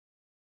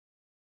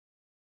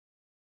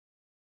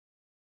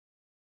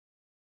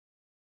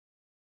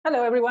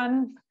Hello,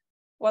 everyone.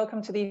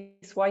 Welcome to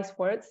this Wise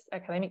Words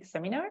academic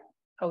seminar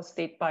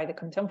hosted by the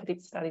Contemplative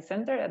Studies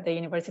Center at the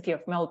University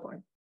of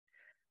Melbourne.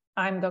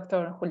 I'm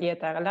Dr.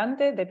 Julieta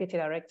Galante, Deputy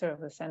Director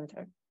of the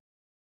Center.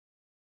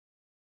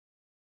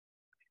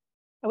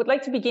 I would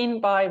like to begin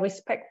by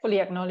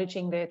respectfully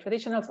acknowledging the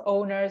traditional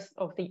owners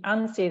of the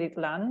unceded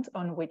land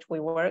on which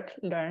we work,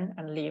 learn,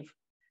 and live,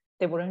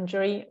 the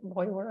Wurundjeri,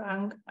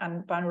 Woiwurrung,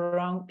 and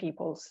Bunurong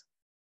peoples.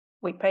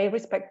 We pay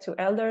respect to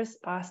elders,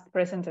 past,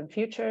 present, and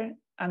future,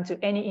 and to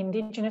any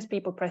Indigenous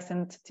people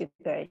present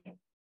today.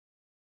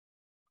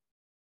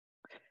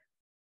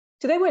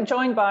 Today we're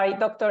joined by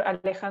Dr.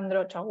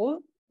 Alejandro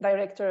Chaoul,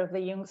 Director of the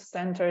Jung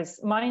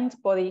Center's Mind,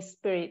 Body,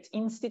 Spirit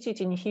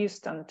Institute in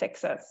Houston,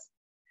 Texas.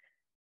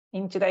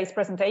 In today's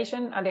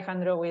presentation,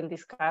 Alejandro will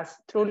discuss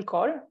Trul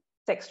Khor,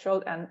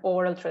 textual and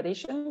oral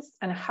traditions,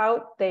 and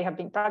how they have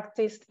been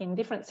practiced in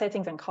different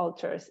settings and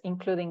cultures,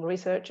 including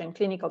research and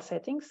clinical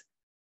settings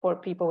for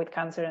people with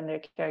cancer and their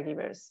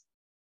caregivers.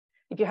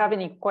 If you have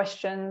any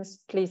questions,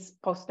 please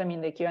post them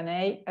in the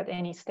Q&A at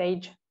any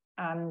stage,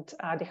 and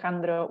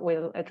Alejandro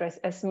will address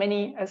as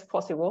many as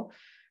possible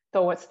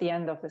towards the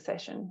end of the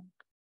session.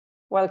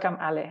 Welcome,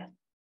 Ale.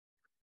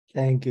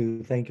 Thank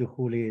you,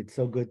 Juli. It's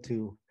so good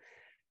to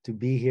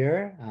be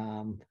here,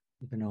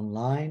 even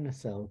online.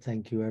 So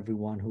thank you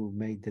everyone who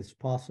made this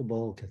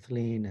possible,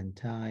 Kathleen and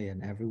Ty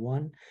and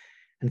everyone.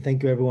 And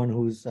thank you everyone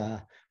who's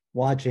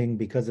watching.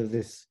 Because of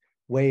this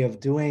way of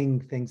doing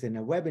things in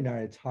a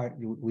webinar, it's hard,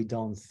 we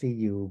don't see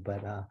you,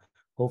 but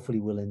hopefully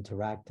we'll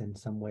interact in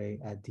some way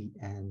at the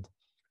end.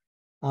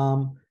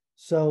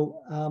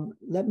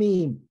 Let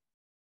me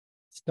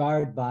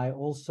start by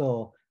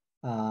also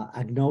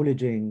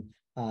acknowledging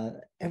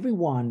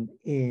everyone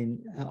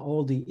in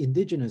all the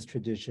indigenous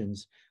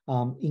traditions,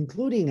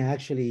 including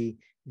actually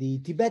the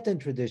Tibetan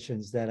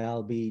traditions that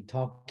I'll be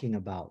talking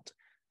about,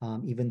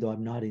 even though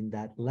I'm not in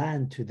that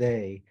land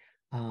today.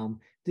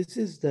 This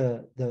is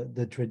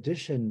the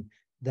tradition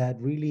that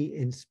really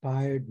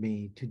inspired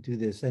me to do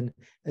this. And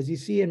as you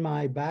see in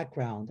my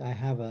background, I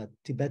have a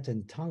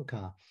Tibetan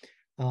tanka.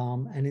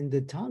 And in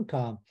the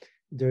tanka,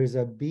 there's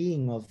a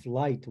being of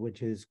light,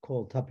 which is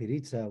called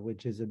Tapiritsa,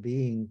 which is a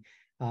being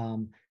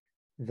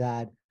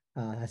that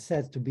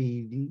said to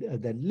be,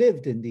 that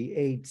lived in the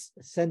 8th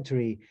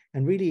century,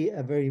 and really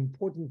a very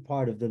important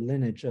part of the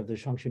lineage of the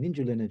Shangshu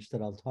Ninju lineage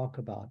that I'll talk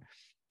about.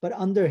 But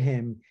under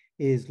him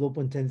is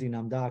Lopon Tenzin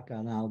Namdaka,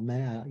 and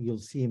you'll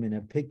see him in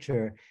a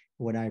picture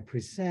when I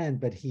present,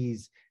 but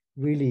he's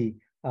really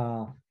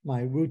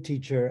my root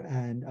teacher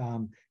and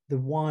the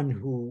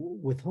one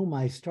with whom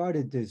I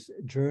started this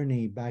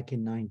journey back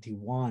in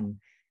 '91,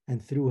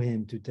 and through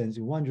him to Tenzin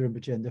Wangyal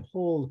Rinpoche and the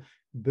whole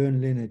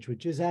Bön lineage,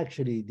 which is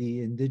actually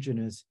the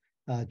indigenous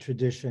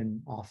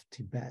tradition of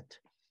Tibet.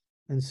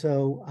 And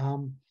so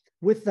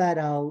with that,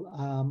 I'll,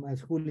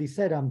 as Juli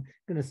said, I'm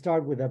going to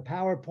start with a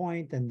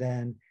PowerPoint, and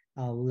then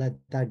I'll let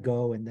that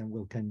go, and then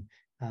we can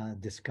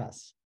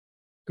discuss.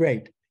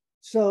 Great.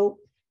 So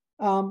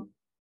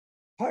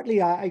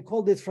partly I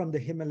call this from the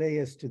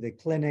Himalayas to the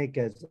clinic,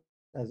 as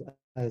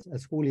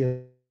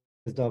Juli,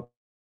 as Dr.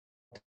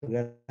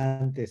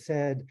 Galante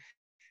said.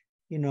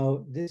 You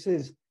know, this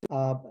is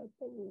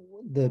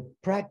the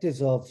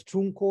practice of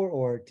Trul Khor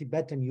or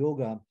Tibetan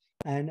yoga,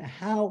 and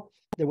how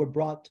they were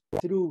brought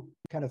through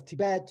kind of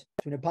Tibet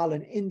to Nepal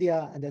and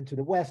India, and then to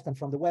the West, and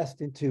from the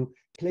West into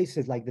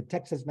places like the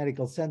Texas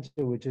Medical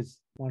Center, which is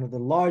one of the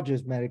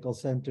largest medical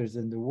centers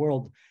in the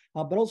world,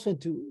 but also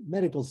into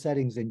medical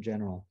settings in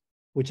general,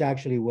 which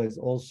actually was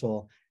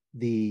also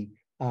the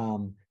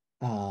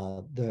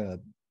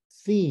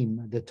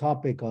theme, the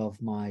topic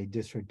of my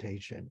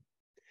dissertation.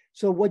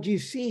 So what you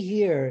see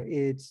here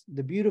is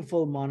the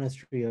beautiful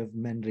monastery of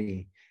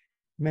Menri.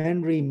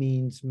 Menri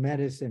means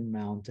medicine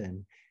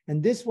mountain.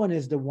 And this one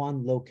is the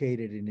one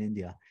located in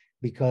India,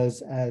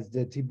 because as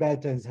the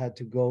Tibetans had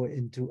to go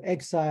into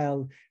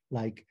exile,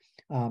 like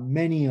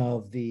many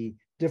of the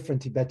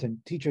different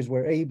Tibetan teachers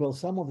were able,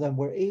 some of them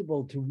were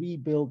able to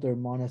rebuild their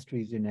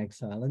monasteries in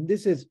exile. And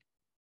this is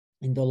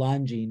in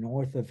Dolanji,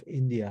 north of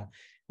India.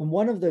 And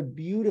one of the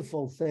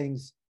beautiful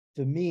things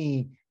to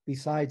me,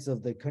 besides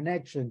of the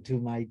connection to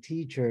my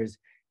teachers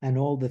and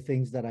all the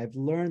things that I've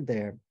learned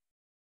there,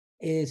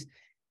 is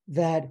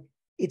that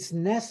it's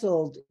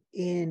nestled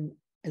in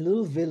a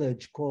little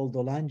village called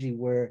Dolanji,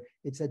 where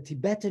it's a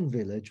Tibetan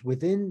village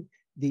within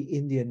the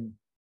Indian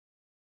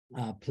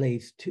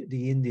place, to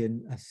the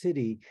Indian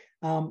city.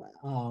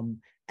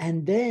 And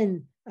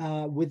then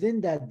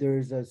within that,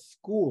 there's a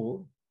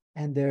school,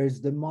 and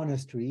there's the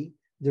monastery,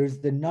 there's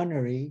the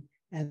nunnery,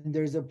 and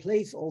there's a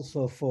place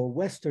also for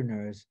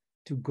Westerners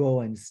to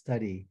go and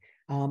study.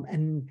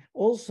 And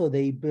also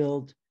they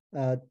built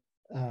a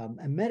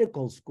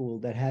medical school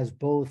that has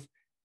both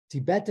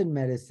Tibetan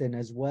medicine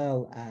as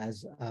well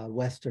as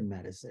Western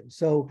medicine.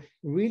 So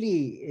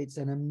really, it's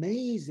an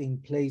amazing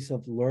place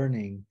of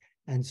learning.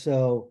 And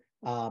so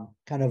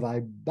kind of I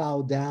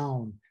bow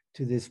down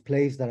to this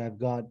place that I've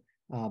got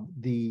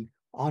the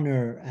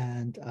honor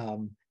and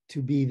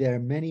to be there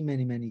many,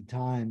 many, many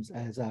times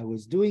as I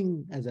was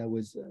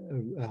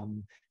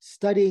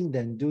studying,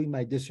 then doing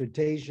my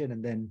dissertation,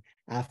 and then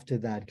after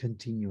that,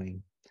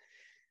 continuing.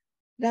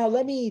 Now,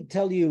 let me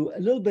tell you a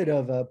little bit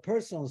of a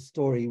personal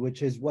story,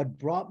 which is what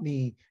brought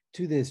me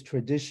to this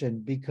tradition,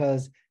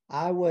 because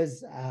I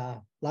was,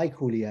 like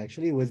Juli,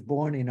 actually, was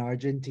born in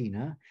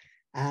Argentina.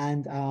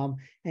 And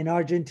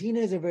Argentina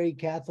is a very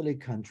Catholic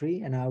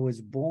country, and I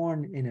was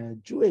born in a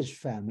Jewish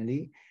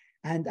family,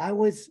 and I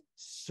was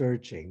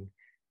searching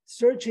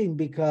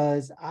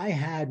because I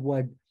had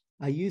what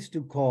I used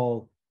to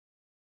call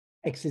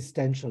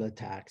existential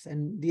attacks.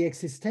 And the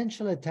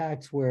existential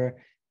attacks were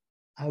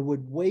I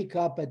would wake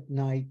up at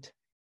night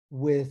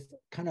with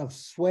kind of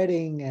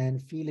sweating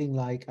and feeling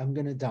like I'm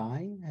going to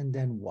die, and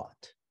then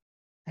what?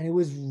 And it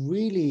was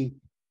really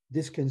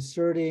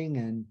disconcerting,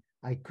 and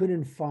I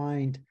couldn't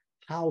find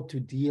how to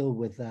deal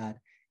with that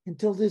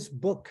until this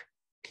book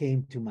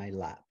came to my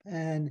lap.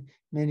 And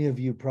many of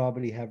you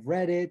probably have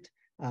read it,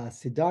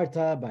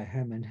 Siddhartha by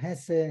Hermann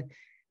Hesse,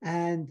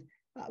 and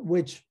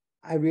which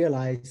I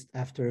realized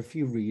after a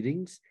few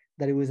readings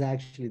that it was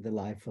actually the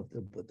life of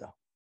the Buddha,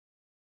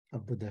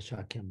 of Buddha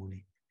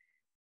Shakyamuni.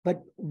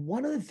 But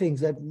one of the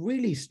things that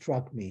really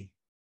struck me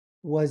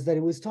was that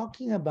it was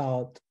talking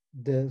about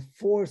the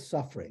four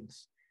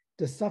sufferings: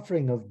 the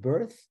suffering of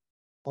birth,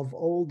 of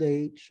old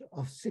age,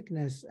 of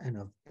sickness, and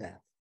of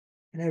death.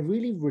 And I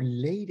really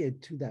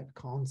related to that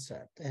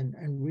concept and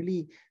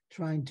really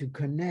trying to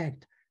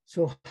connect.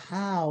 So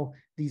how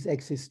these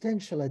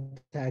existential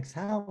attacks,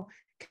 how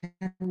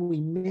can we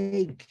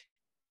make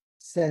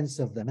sense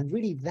of them? And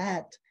really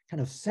that kind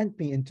of sent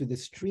me into the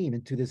stream,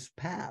 into this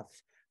path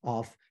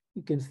of,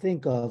 you can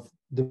think of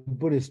the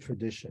Buddhist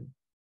tradition.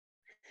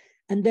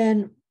 And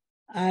then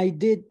I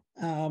did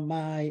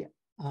my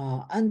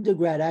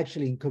undergrad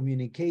actually in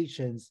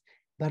communications,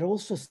 but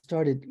also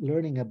started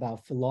learning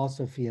about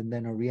philosophy and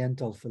then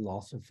Oriental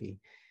philosophy.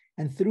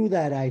 And through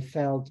that, I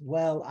felt,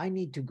 well, I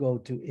need to go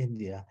to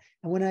India.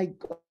 And when I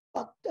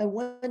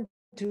went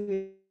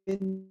to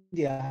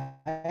India,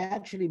 I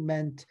actually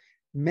met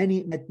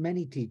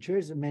many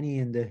teachers, many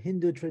in the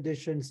Hindu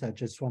tradition,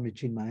 such as Swami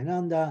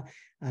Chinmayananda.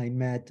 I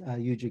met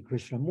Yuji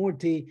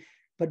Krishnamurti,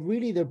 but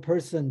really the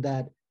person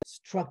that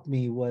struck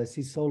me was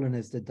His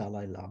Holiness the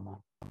Dalai Lama.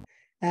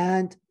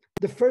 And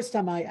the first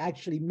time I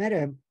actually met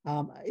him,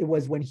 it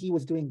was when he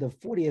was doing the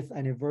 40th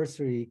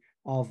anniversary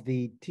of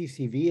the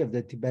TCV, of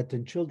the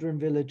Tibetan Children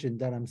Village in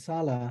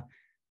Dharamsala.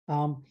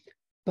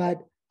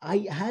 But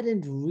I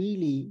hadn't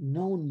really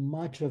known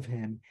much of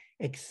him,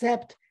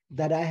 except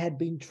that I had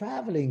been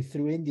traveling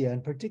through India,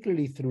 and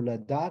particularly through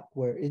Ladakh,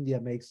 where India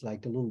makes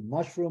like a little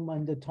mushroom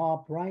on the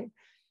top, right?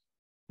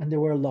 And there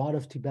were a lot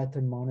of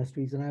Tibetan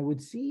monasteries, and I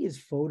would see his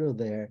photo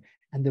there,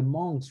 and the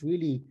monks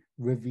really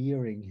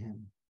revering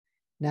him.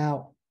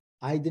 Now,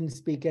 I didn't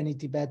speak any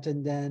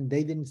Tibetan then,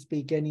 they didn't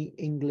speak any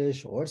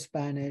English or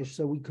Spanish,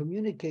 so we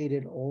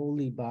communicated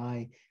only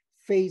by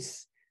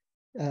face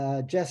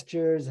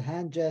gestures,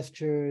 hand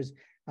gestures,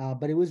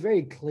 but it was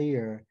very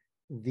clear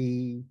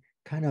the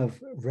kind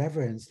of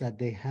reverence that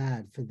they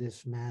had for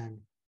this man.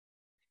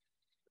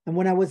 And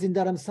when I was in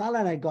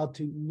Dharamsala and I got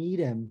to meet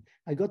him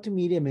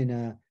in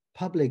a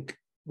public,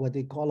 what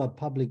they call a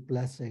public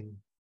blessing.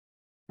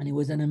 And it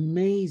was an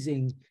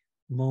amazing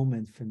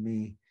moment for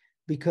me,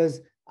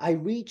 because I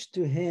reached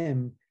to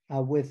him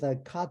with a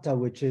kata,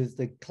 which is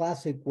the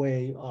classic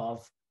way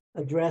of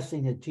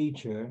addressing a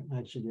teacher.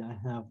 Actually, I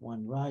have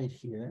one right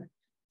here.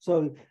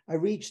 So I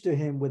reached to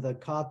him with a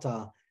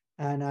kata,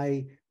 and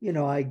I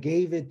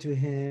gave it to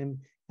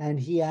him, and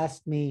he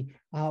asked me,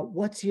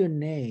 what's your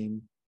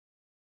name?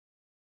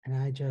 And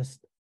I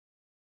just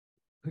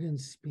couldn't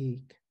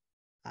speak.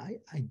 I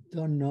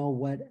don't know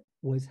what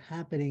was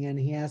happening. And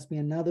he asked me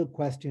another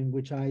question,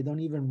 which I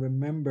don't even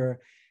remember.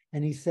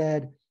 And he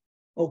said,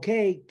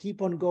 okay,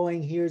 keep on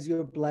going. Here's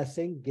your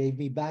blessing. Gave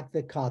me back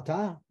the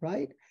kata,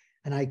 right?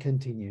 And I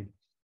continued.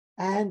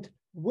 And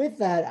with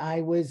that,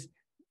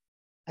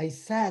 I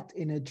sat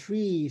in a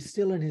tree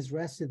still in his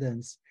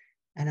residence,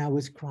 and I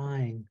was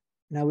crying.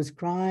 And I was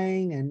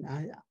crying, and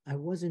I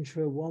wasn't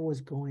sure what was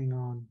going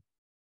on,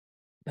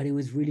 but it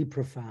was really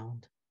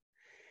profound.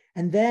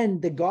 And then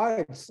the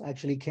guards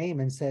actually came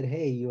and said,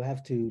 hey, you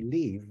have to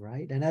leave,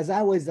 right? And as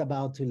I was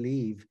about to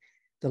leave,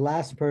 the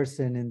last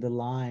person in the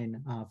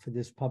line for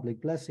this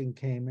public blessing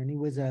came, and he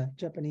was a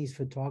Japanese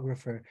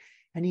photographer.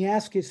 And he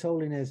asked His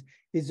Holiness,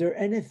 is there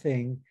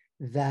anything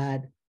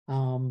that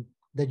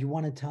you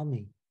want to tell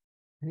me?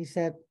 And he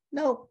said,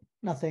 no,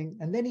 nothing.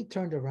 And then he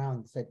turned around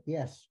and said,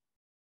 yes,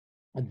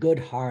 a good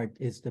heart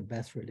is the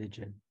best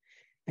religion.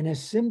 And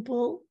as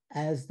simple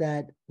as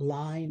that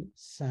line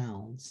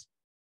sounds,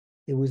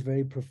 it was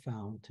very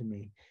profound to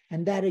me.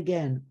 And that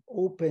again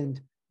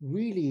opened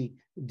really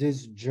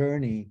this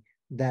journey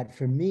that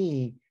for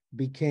me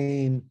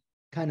became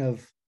kind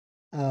of,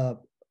 a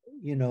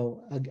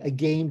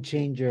game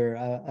changer,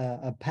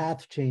 a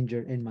path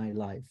changer in my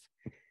life.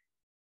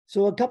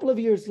 So a couple of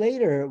years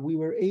later, we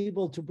were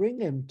able to bring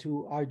him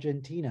to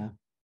Argentina.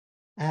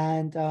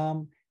 And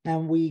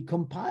And we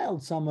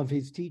compiled some of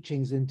his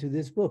teachings into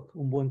this book,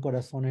 Un buen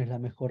corazón es la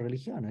mejor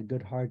religión, a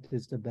good heart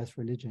is the best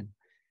religion.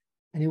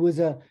 And it was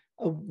a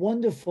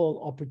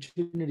wonderful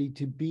opportunity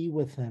to be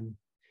with him,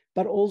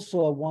 but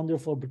also a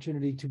wonderful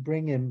opportunity to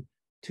bring him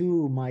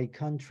to my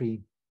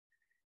country.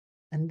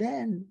 And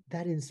then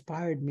that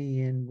inspired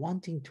me in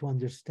wanting to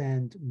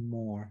understand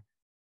more.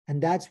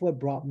 And that's what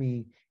brought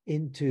me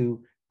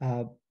into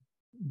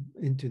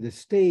the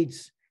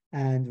States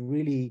and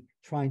really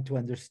trying to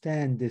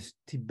understand this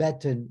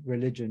Tibetan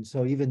religion.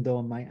 So even though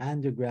in my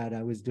undergrad,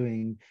 I was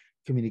doing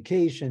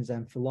communications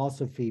and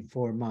philosophy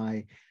for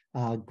my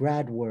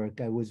grad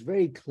work, I was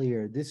very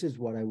clear, this is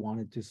what I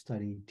wanted to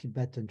study,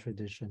 Tibetan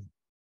tradition.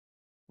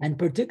 And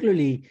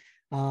particularly,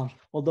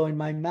 although in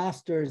my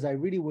master's, I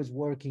really was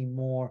working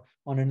more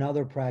on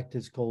another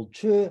practice called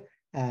Chu,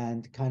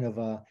 and kind of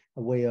a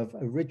way of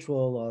a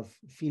ritual of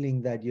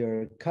feeling that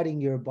you're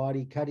cutting your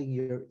body, cutting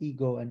your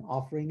ego and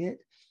offering it.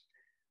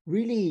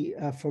 Really,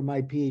 for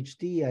my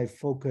PhD, I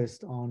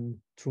focused on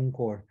Trul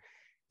Khor.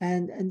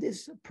 And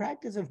this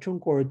practice of Trul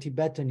Khor,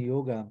 Tibetan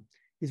yoga,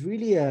 is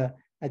really a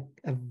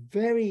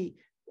very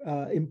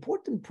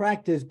important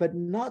practice, but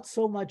not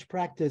so much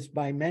practiced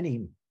by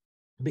many,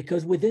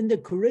 because within the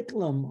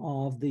curriculum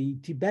of the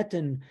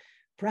Tibetan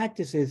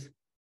practices,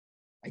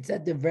 it's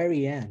at the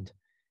very end.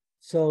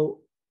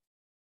 So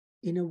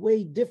in a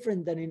way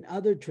different than in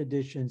other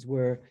traditions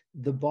where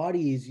the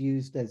body is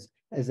used as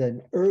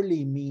an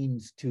early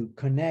means to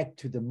connect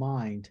to the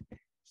mind,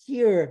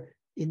 here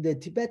in the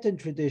Tibetan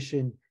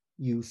tradition,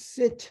 you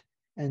sit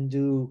and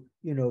do,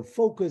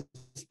 focus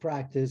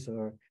practice,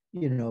 or,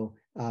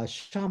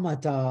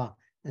 shamatha,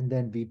 and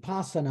then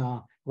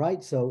vipassana,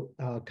 right? So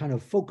kind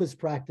of focus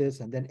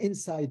practice, and then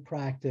insight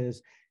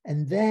practice.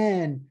 And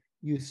then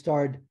you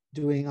start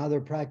doing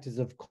other practice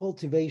of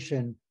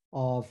cultivation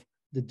of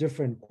the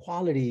different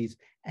qualities.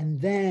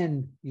 And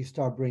then you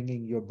start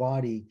bringing your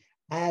body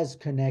as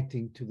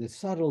connecting to the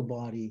subtle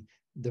body,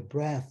 the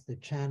breath, the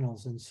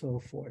channels, and so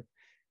forth.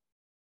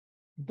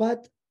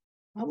 But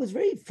I was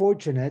very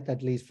fortunate,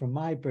 at least from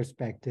my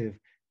perspective,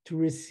 to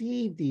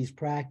receive these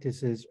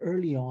practices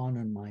early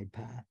on my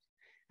path.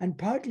 And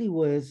partly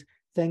was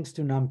thanks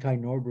to Namkhai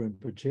Norbu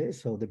Rinpoche,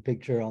 so the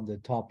picture on the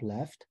top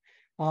left.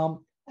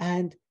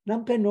 And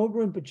Namkhai Norbu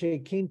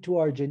Rinpoche came to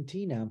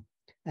Argentina,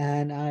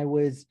 and I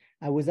was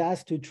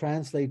asked to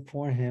translate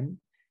for him.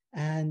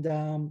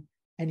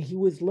 And he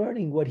was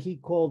learning what he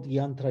called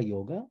yantra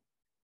yoga,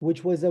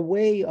 which was a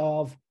way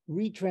of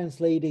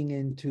retranslating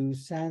into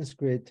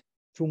Sanskrit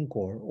Trul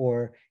Khor,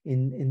 or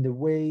in the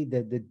way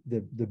that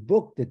the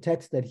book, the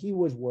text that he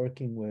was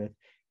working with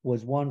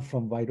was one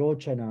from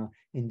Vairochana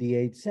in the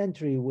 8th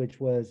century, which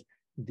was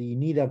the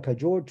Nida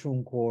Kajor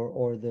Trul Khor,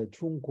 or the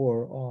Trul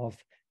Khor of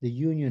the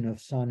union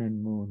of sun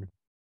and moon.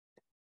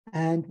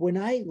 And when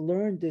I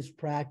learned this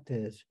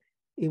practice,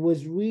 it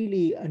was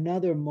really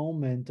another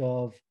moment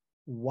of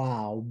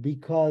wow,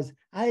 because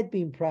I had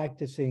been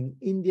practicing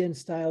Indian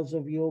styles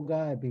of yoga,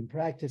 I'd been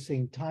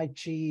practicing Tai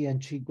Chi and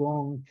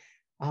Qigong,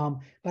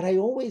 but I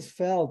always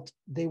felt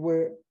they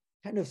were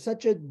kind of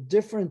such a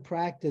different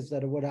practice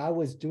than what I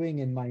was doing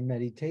in my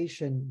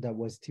meditation that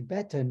was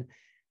Tibetan,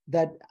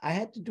 that I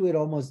had to do it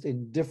almost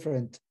in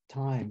different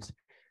times.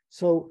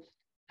 So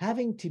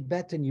having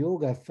Tibetan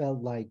yoga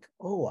felt like,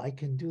 oh, I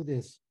can do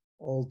this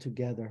all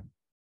together.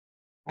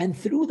 And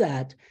through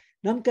that,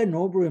 Namkhai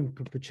Norbu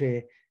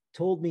Rinpoche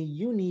told me,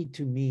 you need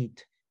to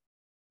meet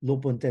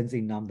Lopon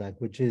Tenzin Namdak,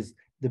 which is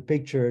the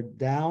picture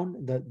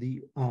down,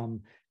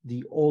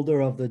 the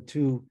older of the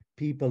two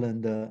people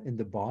in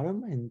the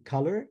bottom in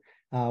color,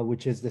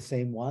 which is the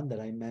same one that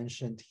I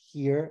mentioned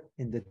here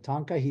in the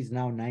Tanka. He's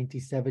now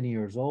 97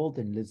 years old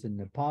and lives in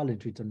Nepal in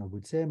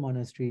Tritanabutse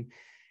Monastery.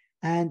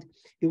 And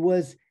it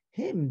was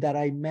him that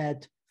I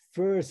met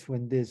first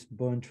when this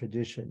Bon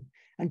tradition.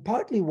 And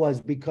partly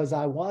was because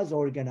I was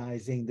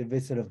organizing the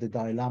visit of the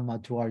Dalai Lama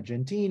to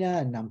Argentina,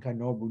 and Namkhai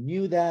Norbu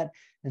knew that.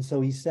 And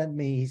so he sent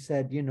me, he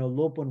said,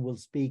 Lopon will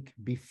speak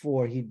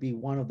before. He'd be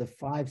one of the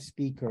 5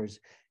 speakers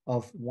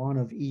of one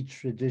of each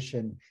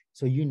tradition.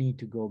 So you need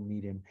to go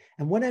meet him.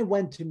 And when I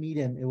went to meet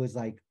him, it was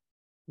like,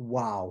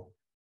 wow.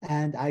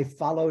 And I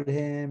followed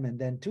him. And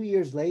then 2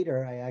 years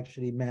later, I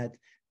actually met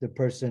the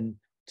person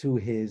to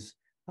his,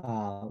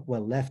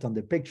 left on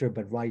the picture,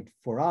 but right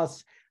for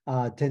us,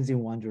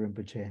 Tenzin Wangyal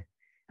Rinpoche.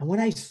 And when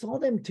I saw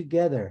them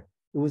together,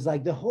 it was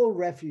like the whole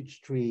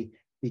refuge tree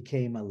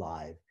became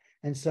alive.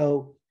 And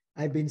so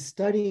I've been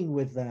studying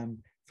with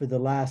them for the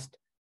last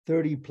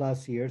 30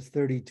 plus years,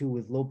 32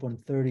 with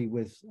Lopon, 30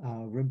 with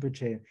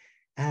Rinpoche.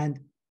 And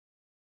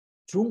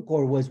Trul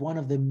Khor was one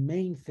of the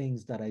main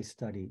things that I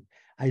studied.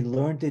 I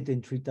learned it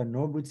in Tritan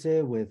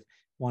Norbutse with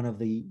one of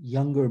the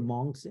younger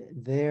monks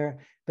there.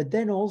 But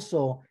then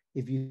also,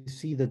 if you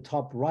see the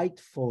top right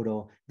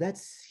photo,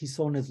 that's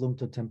Hisones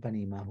Lumto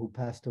Tempanima, who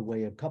passed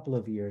away a couple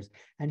of years.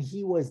 And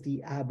he was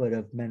the abbot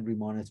of Menri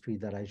Monastery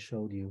that I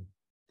showed you.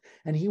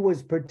 And he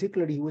was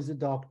a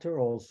doctor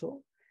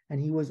also.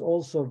 And he was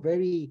also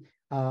very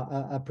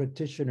a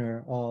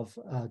practitioner of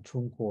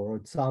Trul Khor, or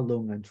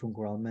Tsalung and Trul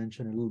Khor. I'll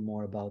mention a little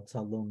more about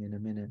Tsalung in a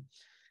minute.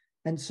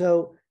 And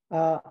so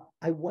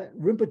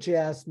Rinpoche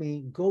asked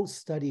me, go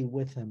study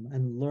with him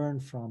and learn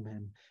from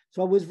him.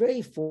 So I was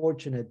very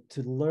fortunate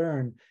to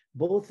learn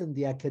both in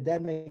the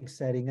academic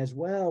setting as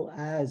well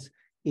as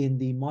in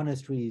the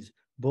monasteries,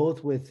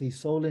 both with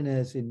His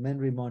Holiness in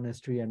Menri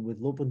Monastery and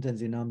with Lopun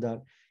Tenzin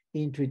Namdak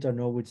in Tritar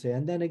Norwich.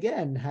 And then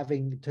again,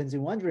 having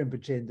Tenzin Wangyal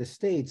Rinpoche in the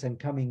States and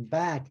coming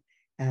back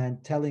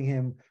and telling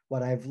him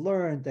what I've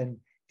learned and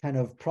kind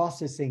of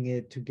processing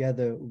it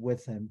together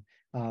with him,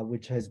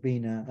 which has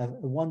been a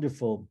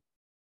wonderful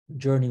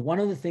journey. One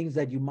of the things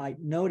that you might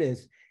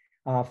notice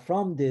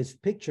from this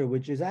picture,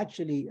 which is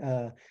actually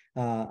a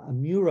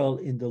mural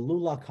in the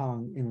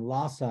Lulakang in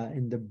Lhasa,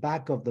 in the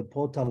back of the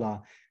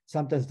Potala.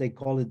 Sometimes they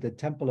call it the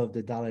Temple of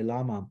the Dalai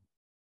Lama.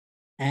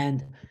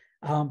 And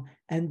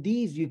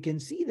these, you can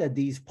see that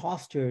these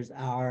postures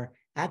are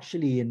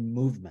actually in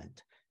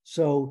movement.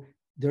 So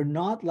they're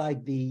not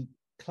like the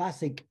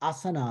classic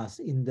asanas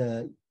in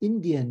the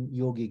Indian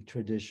yogic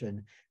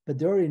tradition, but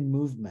they're in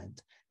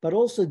movement. But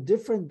also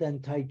different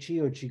than Tai Chi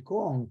or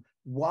Qigong,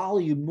 while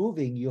you're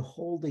moving, you're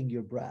holding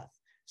your breath.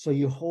 So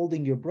you're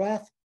holding your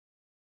breath,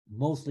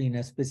 mostly in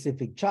a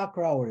specific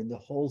chakra or in the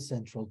whole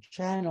central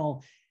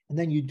channel. And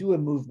then you do a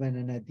movement,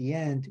 and at the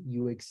end,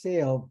 you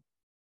exhale,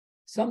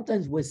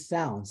 sometimes with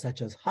sounds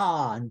such as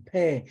ha and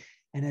pe.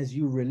 And as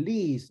you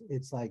release,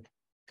 it's like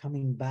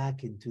coming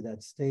back into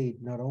that state,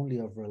 not only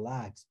of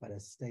relax, but a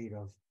state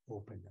of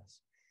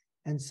openness.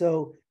 And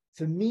so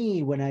for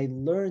me, when I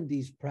learned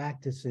these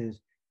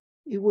practices,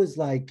 it was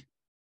like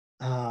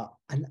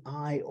an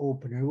eye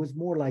opener. It was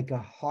more like a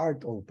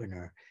heart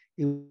opener.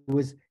 It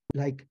was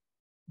like,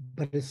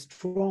 but a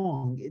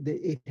strong,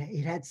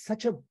 it had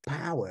such a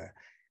power.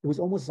 It was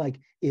almost like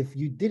if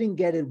you didn't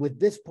get it with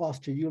this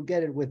posture, you'll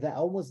get it with that,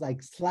 almost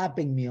like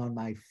slapping me on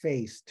my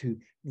face to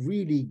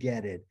really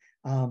get it.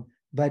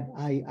 But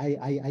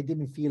I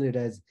didn't feel it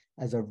as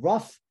a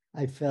rough.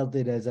 I felt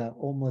it as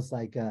almost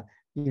like a,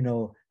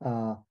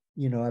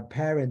 a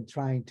parent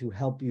trying to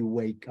help you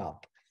wake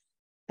up.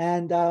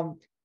 And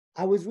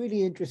I was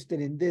really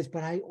interested in this,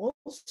 but I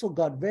also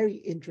got very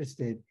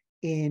interested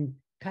in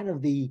kind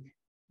of the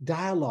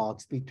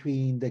dialogues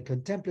between the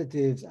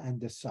contemplatives and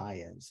the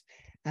science.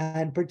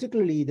 And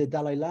particularly the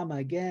Dalai Lama,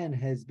 again,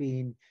 has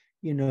been,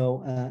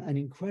 an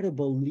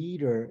incredible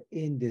leader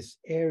in this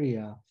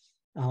area.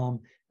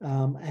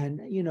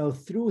 And,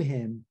 through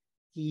him,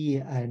 he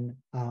and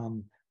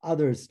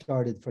others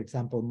started, for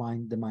example,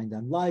 the Mind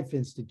and Life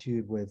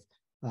Institute with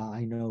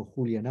I know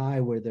Julia and I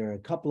were there a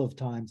couple of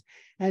times.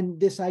 And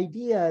this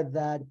idea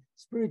that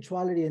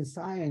spirituality and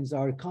science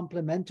are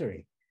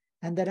complementary,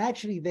 and that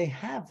actually they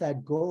have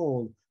that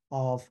goal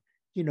of,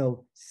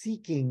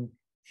 seeking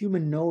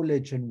human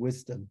knowledge and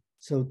wisdom.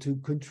 So to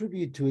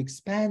contribute to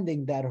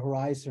expanding that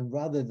horizon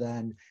rather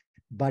than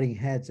butting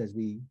heads as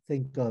we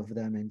think of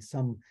them in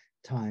some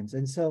times.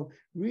 And so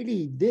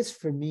really this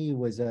for me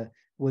was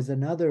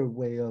another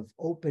way of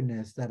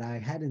openness that I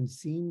hadn't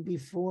seen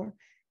before,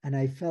 and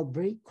I felt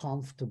very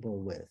comfortable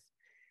with.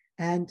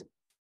 And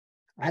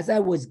as I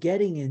was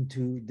getting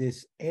into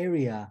this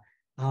area,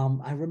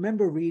 I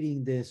remember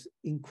reading this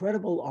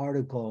incredible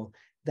article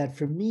that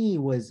for me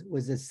was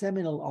a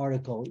seminal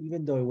article,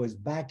 even though it was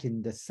back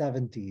in the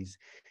 70s.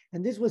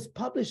 And this was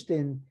published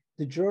in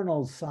the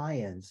journal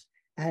Science,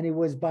 and it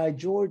was by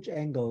George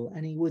Engel,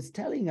 and he was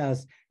telling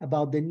us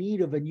about the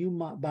need of a new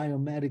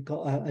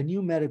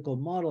medical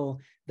model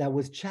that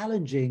was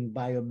challenging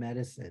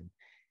biomedicine.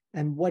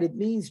 And what it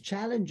means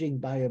challenging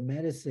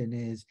biomedicine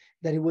is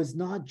that it was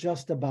not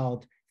just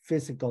about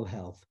physical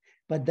health,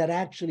 but that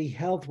actually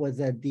health was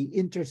at the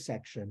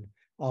intersection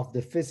of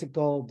the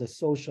physical, the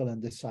social,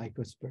 and the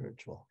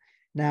psycho-spiritual.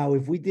 Now,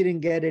 if we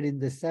didn't get it in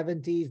the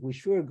 70s, we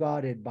sure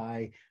got it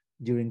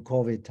during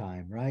COVID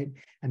time, right?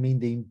 I mean,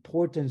 the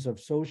importance of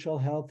social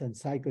health and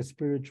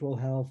psycho-spiritual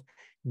health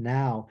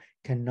now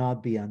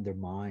cannot be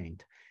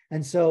undermined.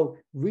 And so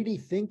really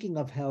thinking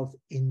of health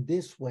in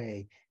this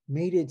way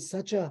made it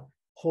such a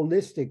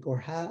holistic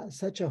or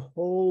such a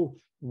whole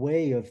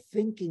way of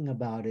thinking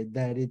about it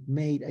that it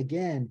made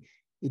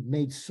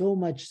so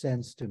much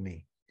sense to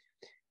me.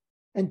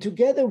 And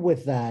together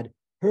with that,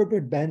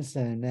 Herbert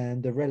Benson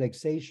and the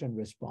relaxation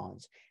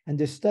response and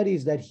the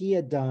studies that he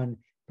had done,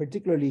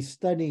 particularly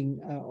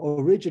studying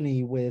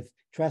originally with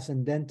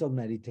transcendental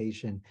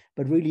meditation,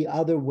 but really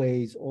other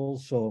ways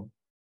also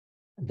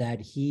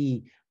that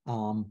he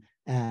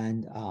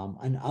and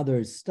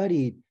others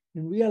studied,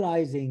 and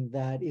realizing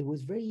that it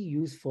was very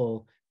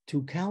useful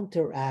to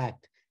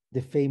counteract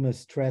the famous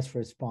stress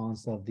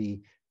response of the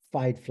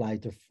fight,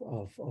 flight,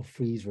 or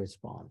freeze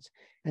response.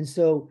 And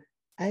so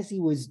as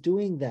he was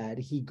doing that,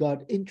 he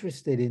got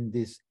interested in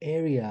this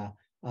area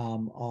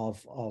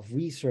of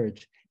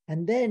research.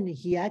 And then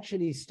he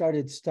actually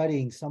started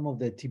studying some of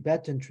the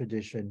Tibetan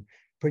tradition,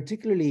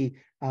 particularly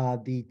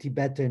the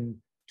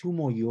Tibetan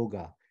Tummo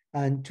Yoga.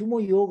 And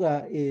Tummo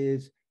Yoga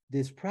is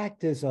this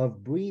practice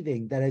of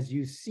breathing that, as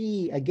you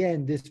see,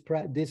 again,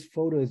 this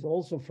photo is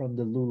also from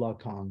the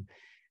Lulakang.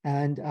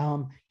 And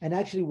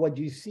actually what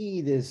you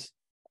see, this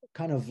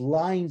kind of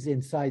lines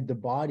inside the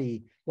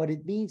body what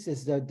it means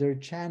is that there are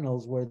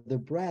channels where the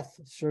breath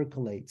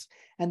circulates.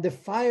 And the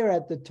fire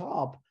at the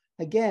top,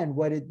 again,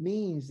 what it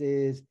means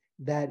is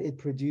that it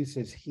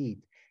produces heat.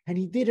 And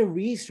he did a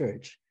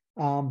research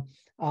that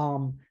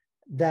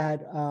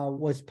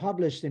was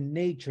published in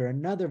Nature,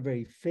 another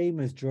very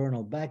famous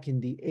journal back in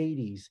the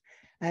 80s.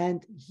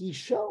 And he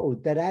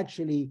showed that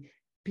actually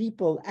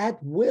people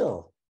at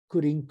will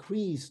could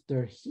increase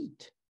their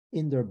heat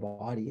in their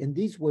body. And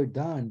these were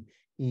done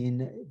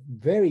in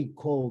very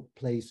cold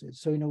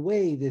places. So in a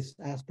way, this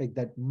aspect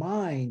that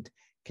mind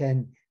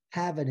can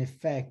have an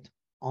effect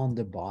on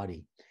the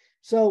body.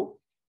 So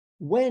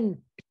when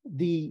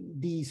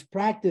these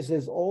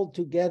practices all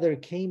together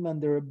came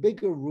under a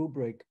bigger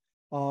rubric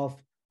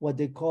of what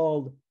they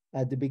called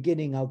at the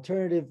beginning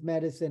alternative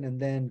medicine, and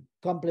then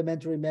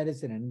complementary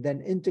medicine, and then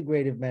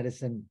integrative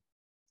medicine.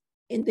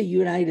 In the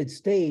United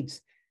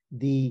States,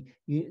 the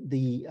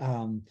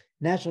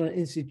National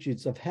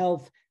Institutes of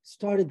Health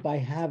started by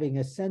having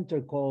a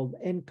center called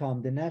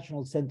NCOM, the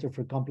National Center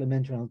for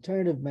Complementary and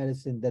Alternative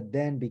Medicine, that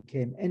then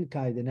became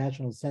NCI, the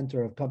National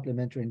Center of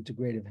Complementary and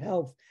Integrative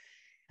Health.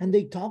 And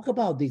they talk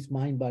about these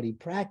mind-body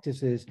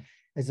practices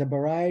as a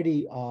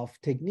variety of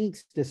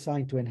techniques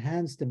designed to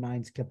enhance the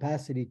mind's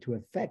capacity to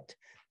affect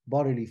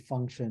bodily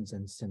functions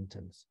and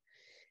symptoms.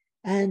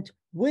 And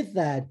with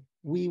that,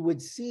 we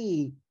would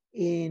see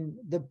in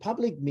the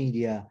public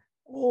media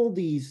all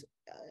these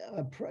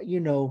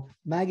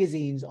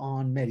magazines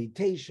on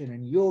meditation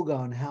and yoga,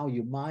 on how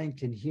your mind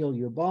can heal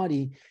your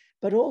body.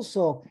 But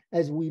also,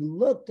 as we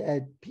looked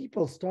at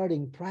people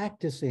starting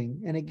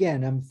practicing, and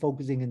again, I'm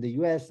focusing in the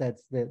US,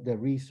 that's the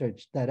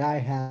research that I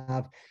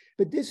have,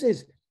 but this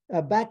is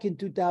back in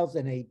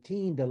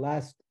 2018, the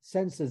last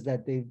census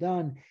that they've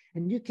done,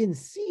 and you can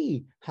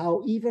see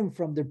how even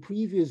from the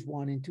previous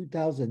one in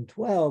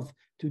 2012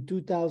 to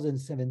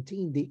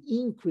 2017, the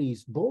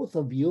increase both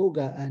of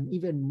yoga and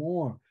even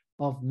more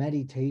of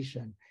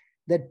meditation,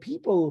 that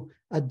people,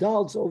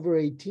 adults over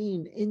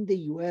 18 in the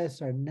US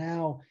are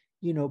now,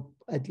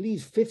 at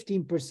least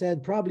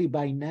 15%, probably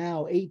by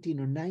now 18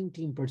 or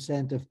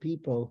 19% of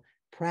people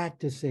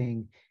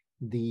practicing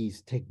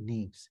these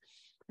techniques.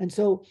 And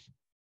so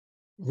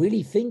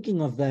really thinking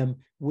of them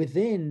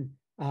within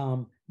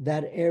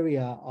that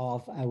area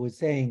of, I was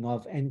saying,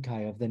 of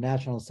NCI, of the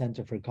National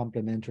Center for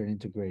Complementary and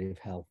Integrative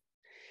Health.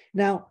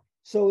 Now,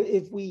 so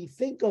if we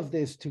think of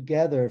this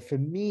together, for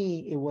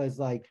me, it was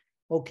like,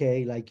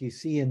 okay, like you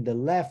see in the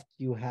left,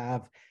 you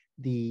have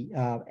the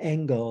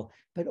angle,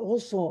 but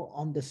also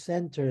on the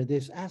center,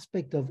 this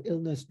aspect of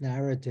illness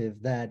narrative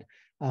that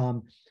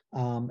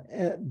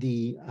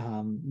the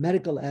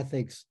medical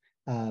ethics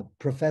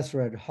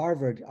professor at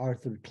Harvard,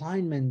 Arthur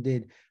Kleinman,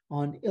 did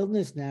on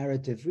illness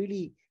narrative,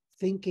 really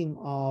thinking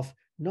of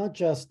not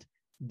just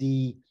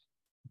the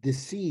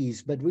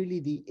disease, but really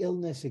the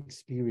illness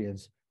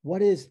experience.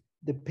 What is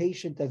the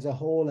patient as a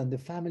whole and the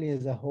family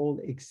as a whole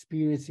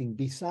experiencing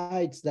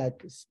besides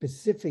that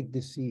specific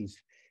disease?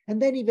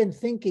 And then even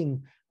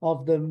thinking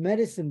of the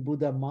medicine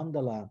Buddha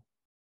mandala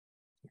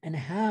and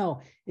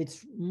how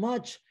it's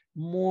much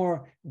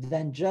more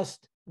than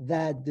just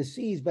that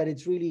disease, but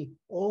it's really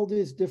all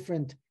these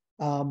different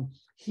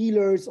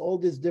healers, all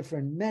these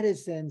different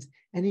medicines,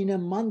 and in a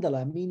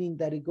mandala, meaning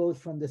that it goes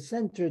from the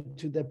center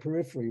to the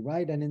periphery,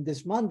 right? And in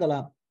this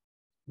mandala,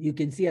 you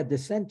can see at the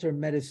center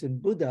medicine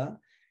Buddha,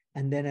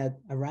 and then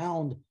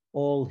around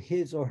all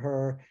his or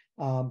her,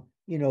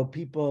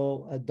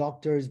 people,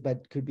 doctors,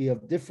 but could be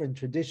of different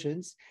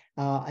traditions,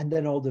 and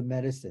then all the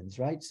medicines,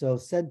 right? So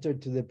center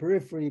to the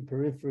periphery,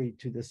 periphery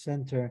to the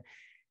center.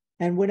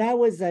 And when I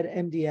was at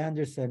MD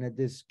Anderson at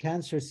this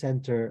cancer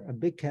center, a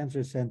big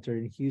cancer center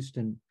in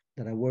Houston,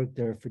 that I worked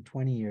there for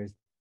 20 years,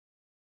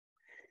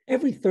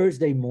 every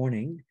Thursday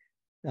morning,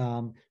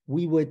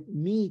 we would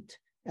meet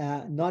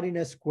not in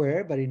a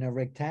square, but in a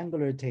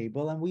rectangular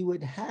table, and we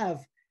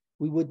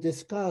would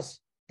discuss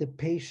the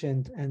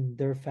patient and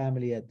their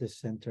family at the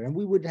center. And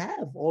we would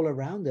have all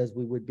around us,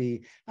 we would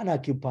be an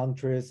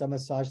acupuncturist, a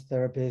massage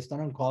therapist,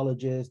 an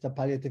oncologist, a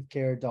palliative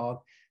care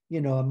doc,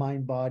 a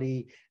mind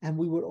body, and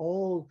we would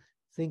all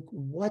think,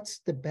 what's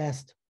the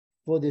best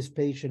for this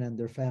patient and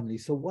their family?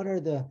 So what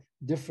are the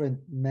different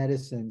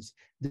medicines,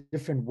 the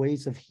different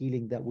ways of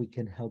healing that we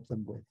can help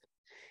them with?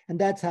 And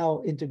that's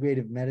how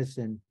integrative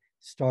medicine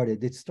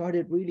started. It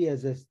started really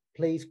as a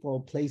place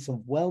called Place of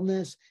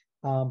Wellness,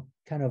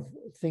 kind of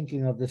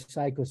thinking of the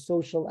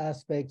psychosocial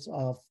aspects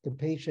of the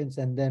patients,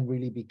 and then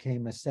really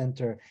became a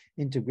center,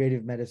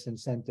 integrative medicine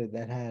center,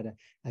 that had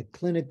a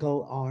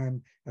clinical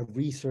arm, a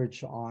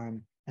research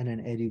arm, and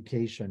an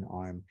education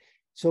arm.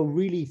 So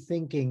really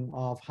thinking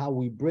of how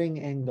we bring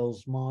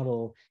Engel's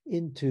model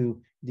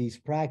into these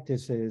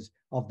practices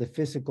of the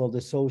physical,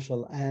 the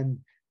social, and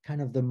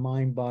kind of the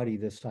mind, body,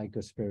 the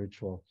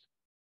psychospiritual.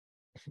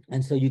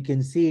 And so you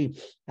can see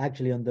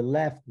actually on the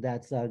left,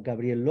 that's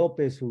Gabriel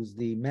Lopez, who's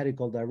the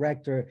medical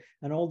director,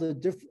 and all the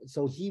different,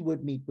 so he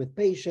would meet with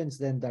patients,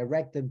 then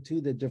direct them to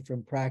the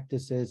different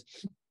practices,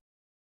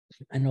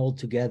 and all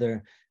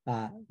together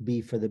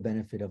be for the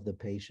benefit of the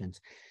patients.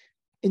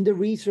 In the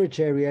research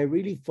area, I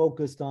really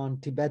focused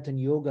on Tibetan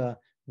yoga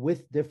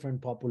with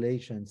different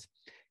populations.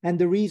 And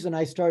the reason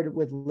I started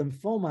with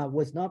lymphoma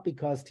was not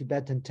because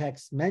Tibetan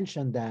texts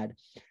mentioned that,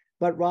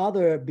 but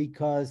rather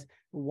because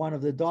one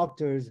of the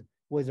doctors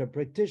was a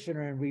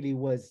practitioner and really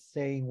was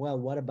saying, well,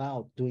 what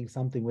about doing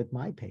something with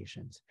my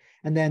patients?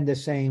 And then the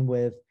same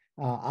with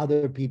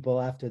other people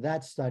after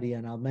that study,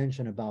 and I'll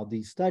mention about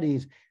these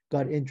studies,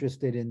 got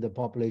interested in the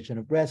population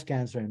of breast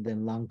cancer and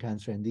then lung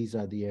cancer, and these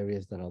are the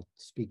areas that I'll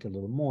speak a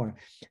little more.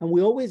 And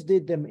we always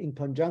did them in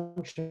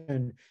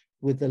conjunction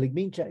with the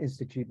Ligmincha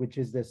Institute, which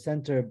is the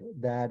center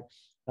that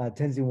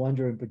Tenzin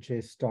Wangyal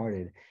Rinpoche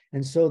started.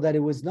 And so that it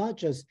was not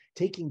just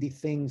taking the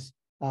things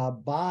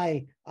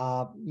by,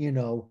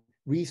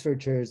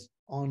 researchers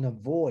on a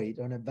void,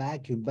 on a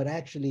vacuum, but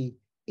actually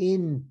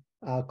in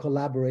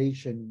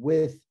collaboration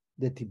with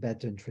the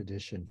Tibetan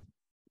tradition.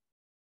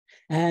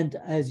 And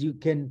as you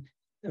can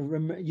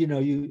remember,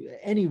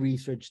 any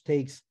research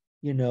takes,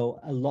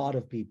 a lot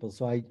of people.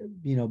 So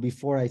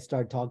before I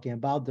start talking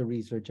about the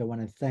research, I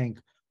want to thank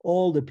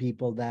all the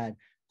people that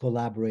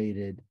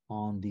collaborated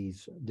on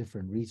these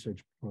different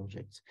research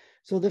projects.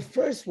 So the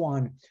first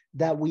one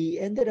that we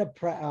ended up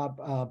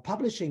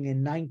publishing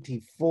in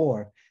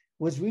 '94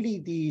 was really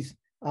these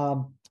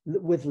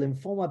with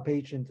lymphoma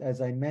patients,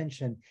 as I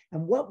mentioned.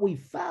 And what we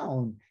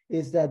found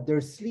is that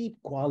their sleep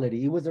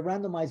quality, it was a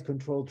randomized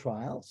control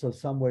trial. So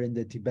some were in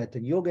the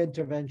Tibetan yoga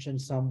intervention,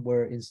 some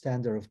were in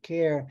standard of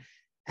care.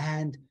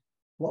 And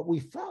what we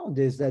found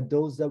is that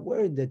those that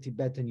were in the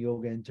Tibetan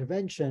yoga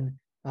intervention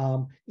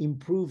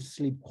improved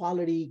sleep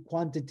quality,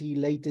 quantity,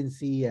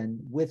 latency, and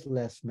with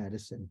less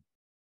medicine.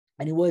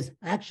 And it was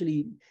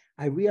actually,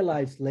 I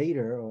realized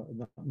later,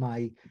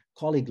 my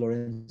colleague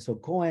Lorenzo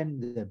Cohen,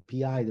 the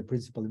PI, the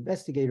principal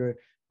investigator,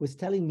 was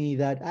telling me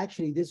that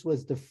actually this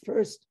was the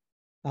first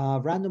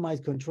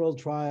randomized controlled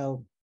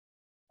trial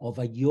of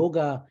a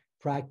yoga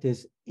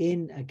practice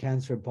in a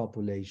cancer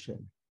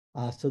population.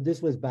 So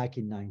this was back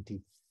in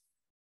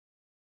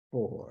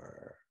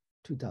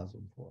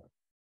 2004.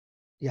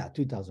 Yeah,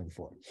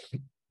 2004.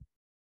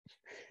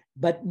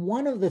 But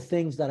one of the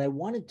things that I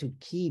wanted to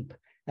keep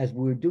as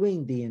we were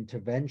doing the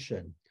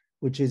intervention,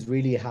 which is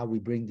really how we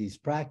bring these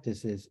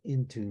practices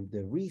into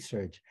the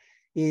research,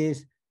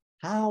 is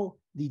how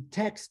the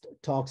text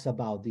talks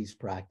about these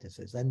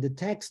practices. And the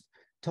text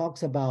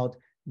talks about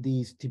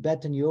these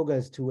Tibetan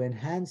yogas to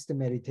enhance the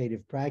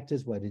meditative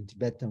practice, what in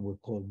Tibetan we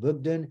call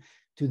bugden,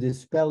 to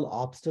dispel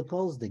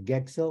obstacles, the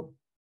geksel.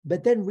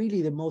 But then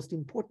really the most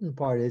important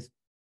part is,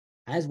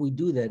 as we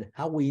do that,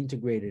 how we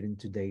integrate it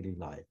into daily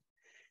life.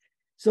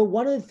 So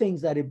one of the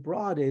things that it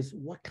brought is,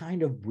 what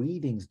kind of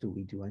breathings do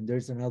we do? And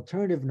there's an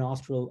alternate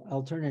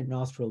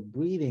nostril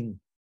breathing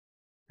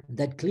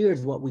that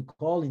clears what we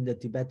call in the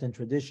Tibetan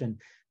tradition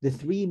the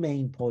three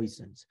main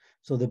poisons.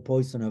 So the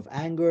poison of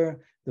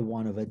anger, the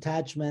one of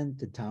attachment,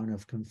 the town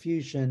of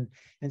confusion.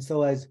 And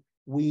so as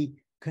we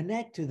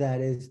connect to that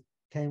is,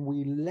 can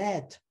we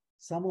let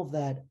some of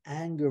that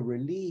anger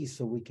release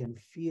so we can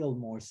feel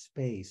more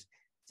space?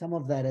 Some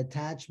of that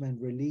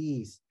attachment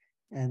release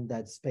and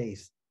that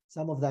space.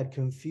 Some of that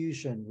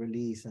confusion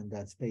release and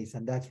that space.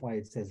 And that's why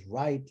it says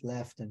right,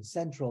 left, and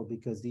central,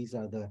 because these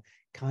are the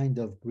kind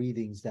of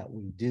breathings that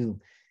we do.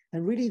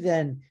 And really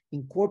then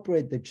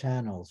incorporate the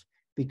channels,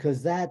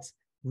 because that's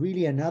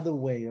really another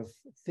way of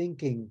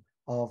thinking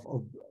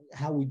of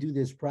how we do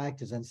this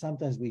practice. And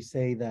sometimes we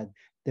say that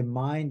the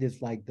mind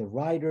is like the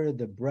rider,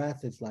 the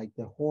breath is like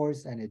the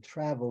horse, and it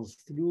travels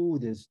through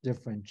these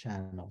different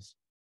channels.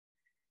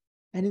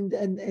 And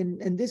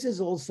this is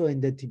also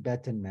in the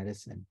Tibetan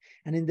medicine.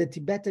 And in the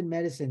Tibetan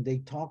medicine, they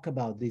talk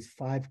about these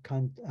five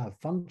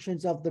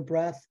functions of the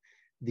breath: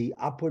 the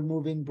upward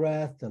moving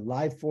breath, the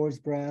life force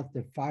breath,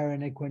 the fire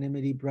and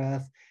equanimity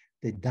breath,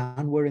 the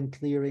downward and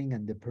clearing,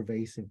 and the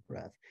pervasive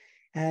breath.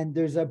 And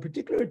there's a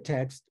particular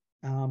text,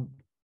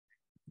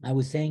 I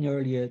was saying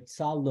earlier,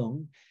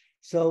 Tsalung.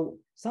 So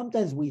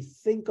sometimes we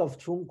think of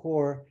Trul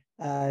Khor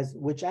as,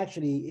 which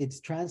actually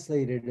it's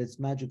translated as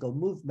magical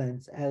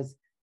movements, as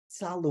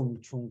Tsalung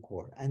Trul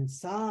Khor. And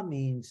Sa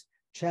means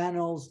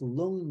channels,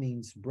 Lung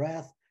means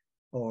breath,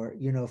 or,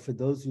 for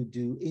those who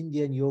do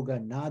Indian yoga,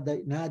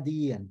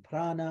 Nadi and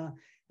Prana.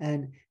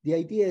 And the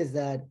idea is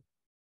that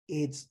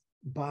it's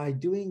by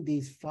doing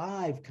these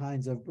five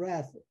kinds of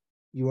breath,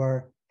 you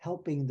are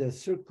helping the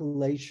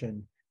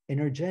circulation,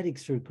 energetic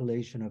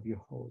circulation of your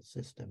whole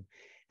system.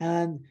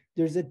 And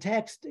there's a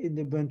text in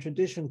the Burn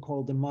tradition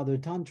called the Mother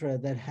Tantra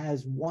that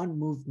has one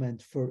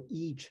movement for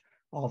each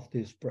of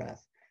this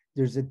breath.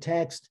 There's a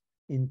text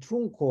in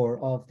Trul Khor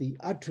of the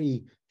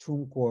Atri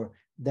Trul Khor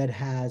that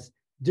has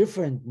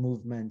different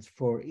movements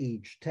for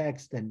each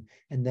text. And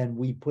then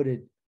we put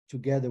it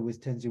together with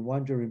Tenzin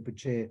Wangyal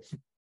Rinpoche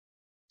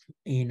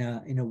in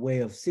a way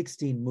of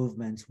 16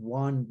 movements,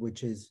 one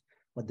which is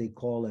what they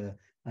call a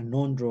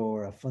nondro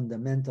or a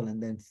fundamental,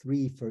 and then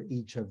 3 for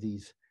each of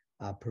these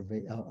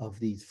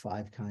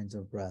five kinds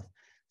of breath.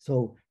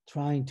 So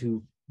trying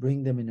to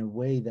bring them in a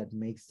way that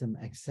makes them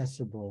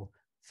accessible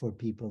for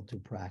people to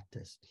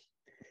practice.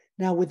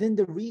 Now, within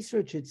the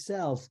research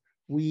itself,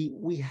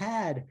 we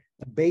had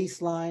a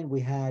baseline, we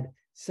had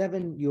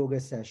 7 yoga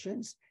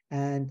sessions,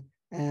 and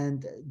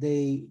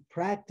they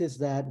practiced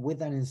that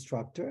with an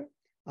instructor.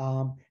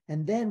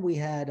 And then we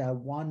had a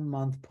 1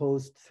 month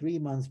post, 3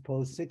 months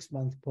post, 6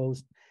 month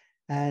post,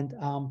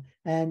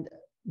 and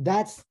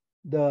that's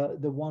the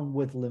one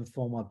with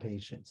lymphoma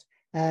patients,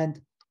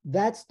 and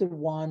that's the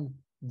one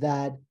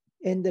that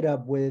ended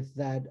up with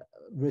that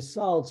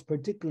results,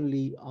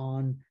 particularly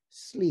on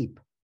sleep.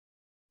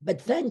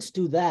 But thanks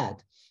to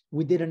that,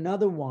 we did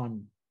another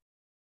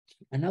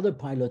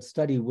pilot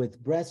study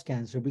with breast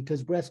cancer,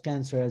 because breast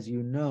cancer, as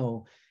you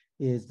know,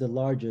 is the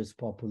largest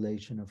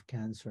population of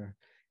cancer.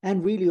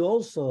 And really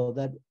also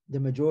that the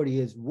majority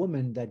is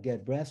women that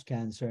get breast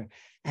cancer,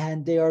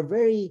 and they are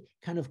very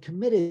kind of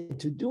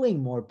committed to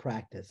doing more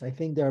practice. I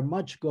think they're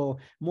more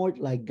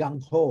like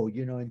gung-ho,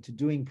 into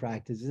doing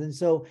practices. And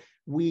so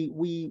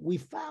we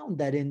found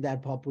that in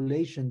that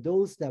population,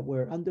 those that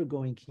were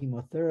undergoing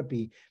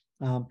chemotherapy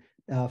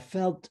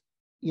felt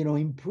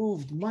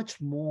improved much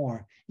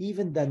more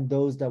even than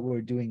those that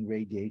were doing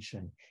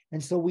radiation.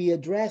 And so we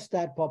addressed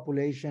that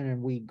population,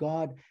 and we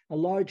got a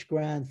large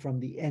grant from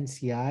the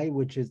NCI,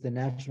 which is the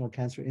National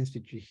Cancer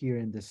Institute here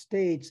in the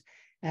States.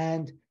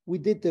 And we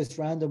did this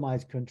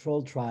randomized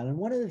control trial. And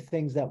one of the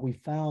things that we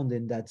found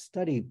in that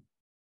study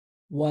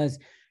was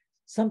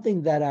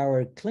something that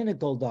our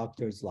clinical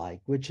doctors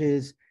like, which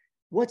is,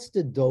 what's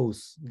the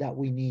dose that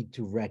we need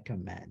to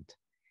recommend?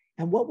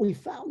 And what we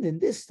found in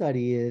this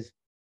study is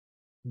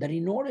that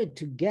in order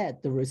to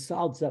get the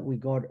results that we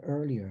got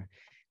earlier,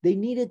 they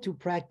needed to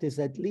practice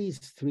at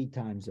least 3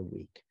 times a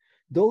week.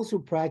 Those who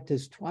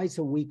practiced twice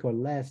a week or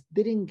less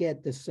didn't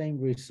get the same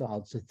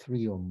results at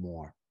 3 or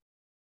more.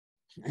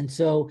 And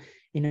so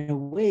in a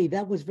way,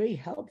 that was very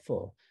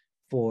helpful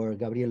for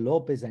Gabriel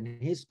Lopez and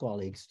his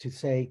colleagues to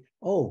say,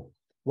 oh,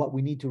 what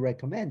we need to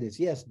recommend is,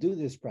 yes, do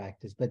this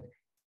practice, but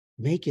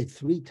make it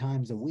 3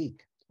 times a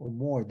week or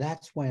more.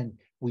 That's when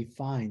we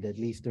find, at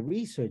least the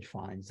research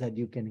finds, that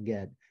you can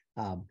get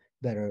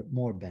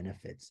more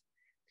benefits.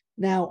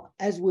 Now,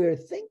 as we're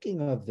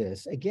thinking of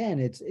this, again,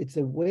 it's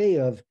a way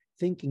of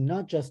thinking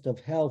not just of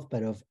health,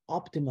 but of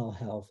optimal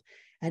health.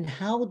 And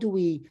how do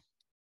we,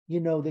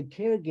 the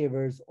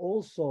caregivers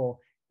also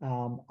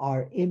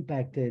are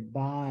impacted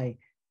by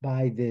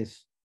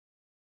this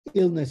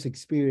illness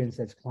experience,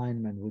 as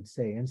Kleinman would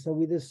say. And so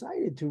we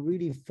decided to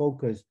really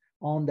focus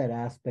on that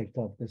aspect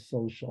of the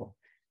social.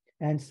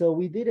 And so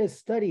we did a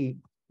study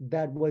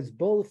that was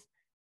both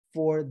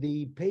for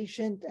the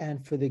patient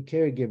and for the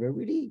caregiver,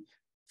 really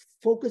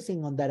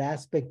focusing on that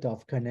aspect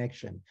of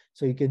connection.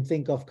 So you can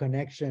think of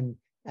connection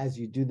as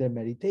you do the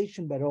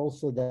meditation, but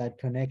also that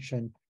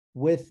connection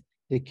with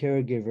the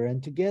caregiver.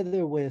 And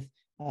together with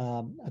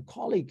a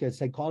colleague, a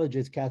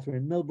psychologist,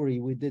 Catherine Milbury,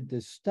 we did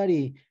this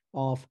study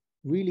of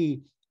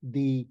really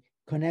the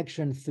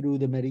connection through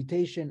the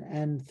meditation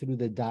and through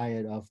the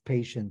diet of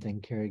patient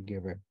and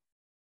caregiver.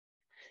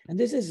 And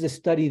this is the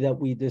study that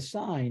we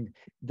designed,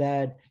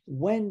 that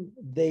when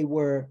they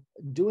were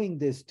doing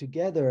this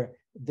together,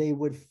 they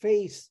would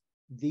face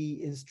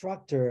the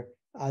instructor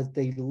as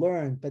they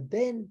learned, but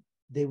then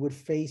they would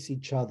face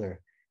each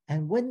other.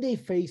 And when they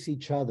face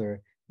each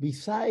other,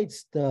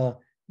 besides the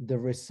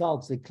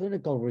results, the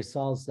clinical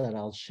results that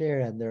I'll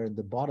share, and they're at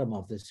the bottom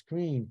of the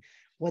screen,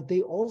 what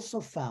we also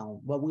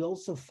found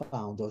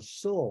or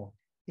saw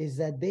is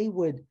that they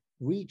would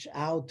reach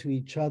out to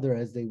each other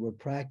as they were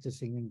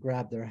practicing and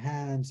grab their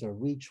hands or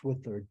reach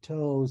with their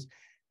toes.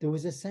 There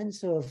was a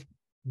sense of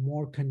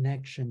more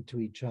connection to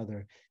each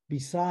other,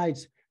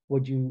 besides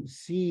what you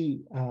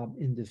see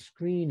in the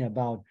screen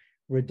about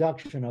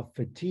reduction of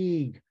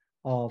fatigue,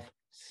 of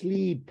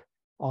sleep,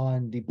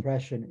 on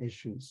depression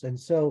issues. And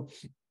so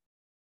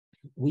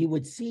we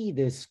would see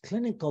this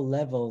clinical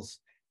levels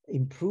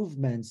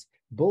improvements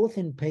both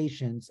in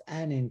patients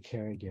and in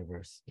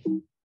caregivers.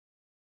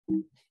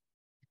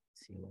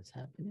 See what's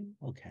happening.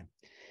 Okay.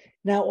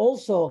 Now,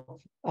 also,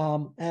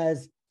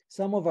 as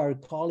some of our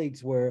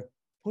colleagues were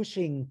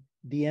pushing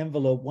the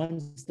envelope,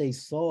 once they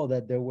saw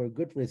that there were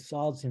good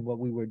results in what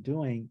we were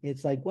doing,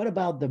 it's like, what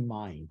about the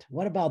mind?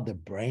 What about the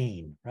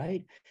brain,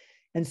 right?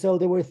 And so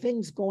there were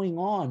things going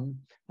on,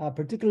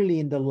 particularly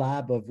in the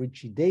lab of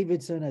Richie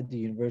Davidson at the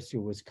University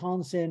of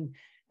Wisconsin.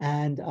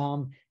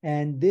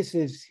 And this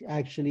is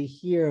actually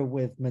here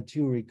with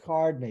Mathieu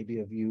Ricard.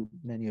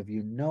 Many of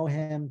you know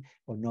him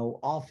or know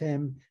of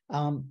him.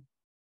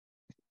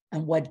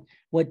 And what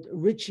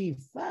Richie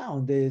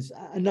found is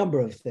a number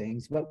of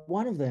things, but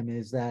one of them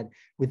is that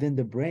within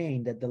the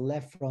brain, that the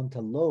left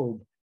frontal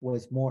lobe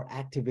was more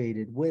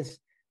activated with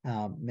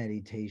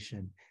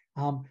meditation.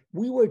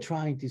 We were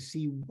trying to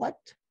see what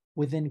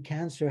within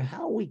cancer,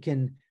 how we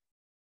can,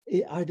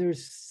 are there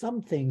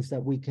some things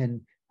that we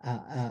can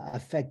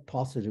affect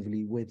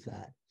positively with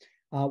that.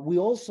 We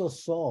also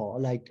saw,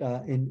 like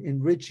in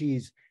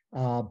Richie's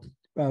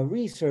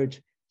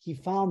research, he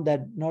found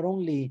that not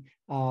only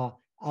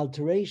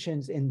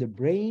alterations in the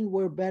brain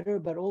were better,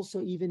 but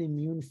also even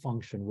immune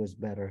function was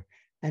better.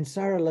 And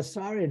Sarah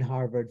Lazar in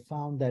Harvard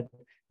found that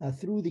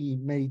through the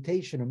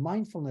meditation and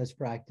mindfulness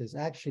practice,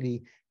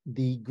 actually,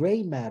 the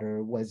gray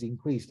matter was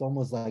increased,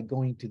 almost like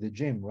going to the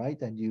gym,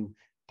 right? And you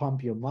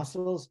pump your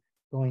muscles,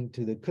 going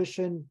to the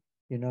cushion,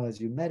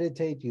 as you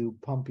meditate, you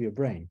pump your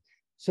brain.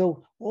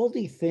 So all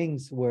these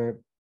things were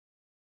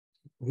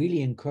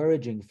really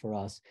encouraging for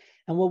us.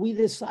 And what we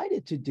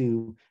decided to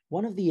do,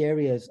 one of the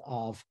areas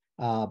of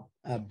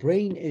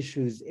brain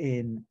issues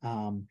in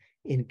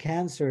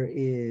cancer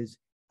is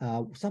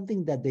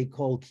something that they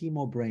call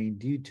chemobrain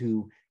due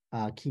to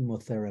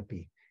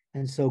chemotherapy.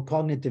 And so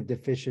cognitive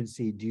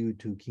deficiency due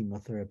to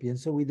chemotherapy. And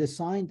so we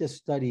designed a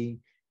study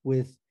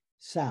with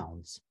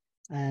sounds.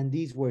 And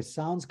these were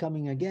sounds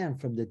coming again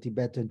from the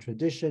Tibetan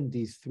tradition,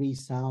 these three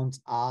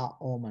sounds, Ah,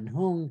 Om, and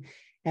Hung.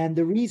 And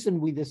the reason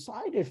we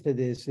decided for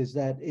this is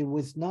that it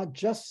was not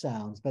just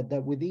sounds, but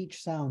that with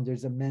each sound,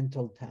 there's a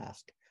mental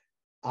task.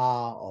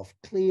 Ah, of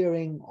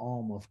clearing,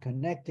 Om, of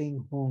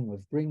connecting, Hung,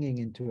 of bringing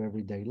into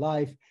everyday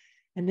life.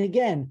 And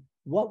again,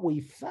 what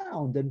we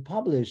found and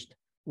published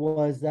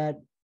was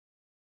that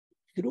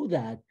through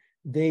that,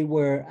 they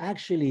were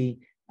actually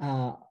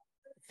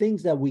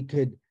things that we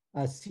could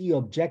see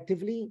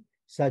objectively,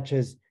 such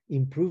as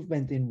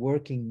improvement in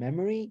working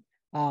memory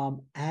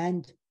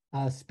and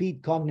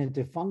speed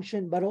cognitive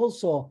function, but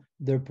also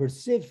their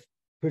perceived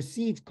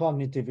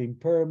cognitive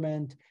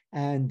impairment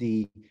and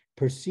the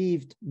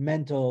perceived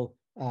mental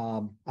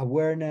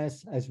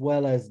awareness, as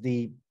well as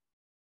the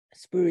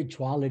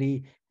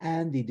spirituality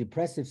and the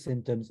depressive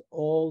symptoms,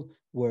 all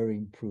were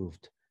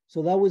improved.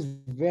 So that was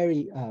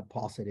very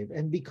positive.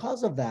 And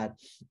because of that,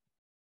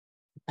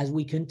 as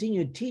we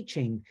continued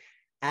teaching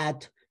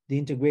at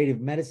the Integrative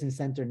Medicine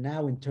Center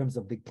now in terms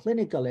of the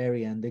clinical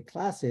area and the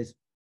classes,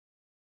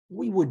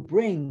 we would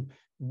bring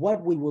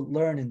what we would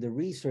learn in the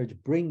research,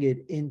 bring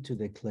it into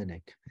the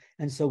clinic.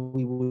 And so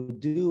we would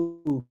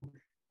do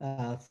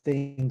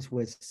things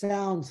with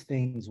sounds,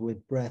 things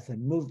with breath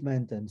and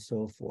movement, and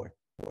so forth.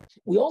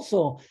 We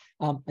also,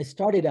 I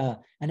started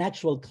an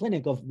actual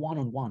clinic of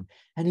one-on-one,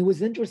 and it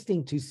was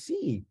interesting to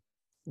see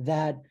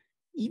that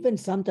even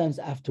sometimes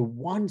after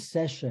one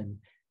session,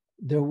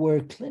 there were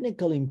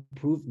clinical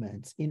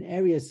improvements in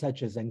areas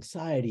such as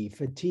anxiety,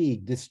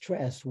 fatigue,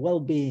 distress,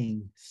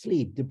 well-being,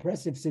 sleep,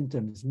 depressive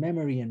symptoms,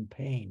 memory, and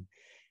pain.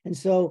 And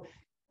so,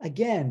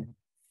 again,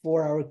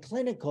 for our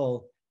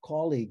clinical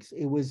colleagues,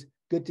 it was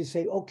good to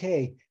say,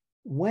 okay,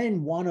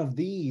 when one of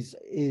these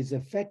is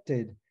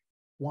affected,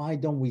 why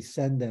don't we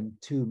send them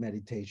to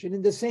meditation?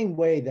 In the same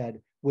way that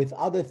with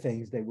other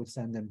things, they would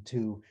send them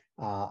to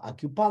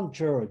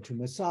acupuncture or to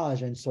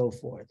massage and so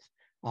forth.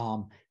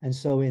 And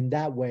so in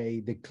that way,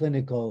 the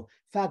clinical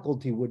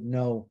faculty would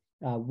know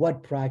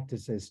what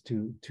practices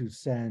to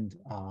send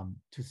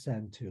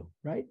to,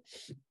 right?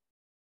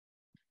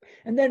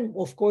 And then,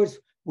 of course,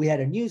 we had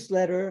a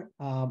newsletter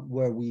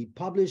where we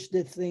published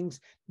the things,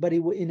 but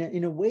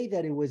in a way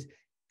that it was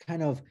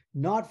kind of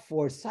not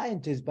for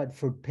scientists, but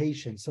for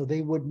patients. So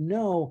they would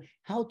know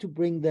how to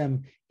bring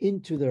them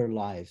into their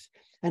lives.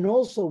 And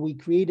also we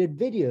created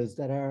videos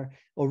that are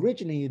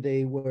originally,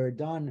 they were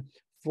done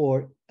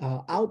for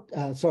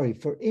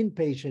for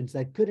inpatients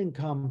that couldn't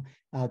come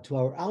to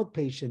our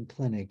outpatient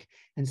clinic.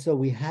 And so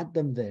we had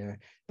them there.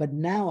 But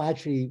now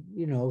actually,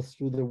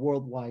 through the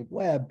World Wide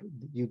Web,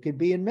 you could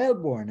be in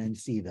Melbourne and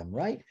see them,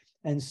 right?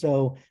 And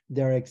so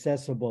they're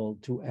accessible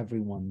to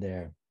everyone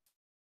there.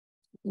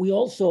 We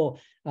also,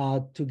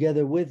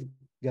 together with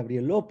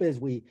Gabriel Lopez,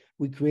 we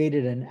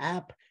created an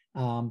app.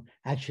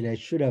 Actually, I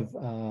should have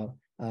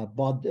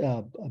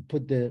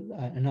put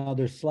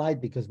another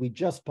slide, because we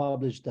just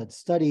published that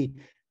study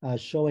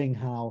showing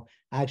how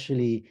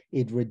actually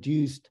it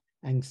reduced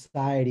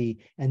anxiety.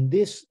 And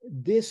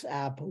this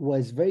app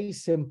was very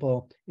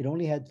simple. It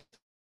only had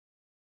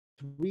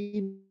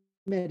 3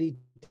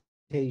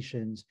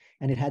 meditations,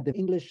 and it had the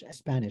English and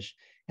Spanish.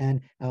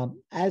 And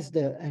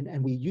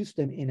and we used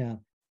them in a,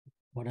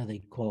 what are they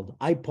called?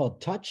 iPod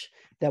Touch,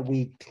 that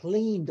we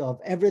cleaned of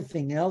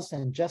everything else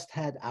and just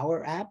had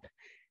our app.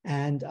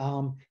 And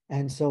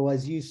so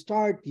as you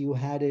start, you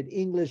had it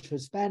English or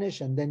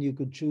Spanish, and then you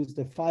could choose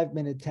the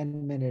 5-minute,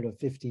 10-minute, or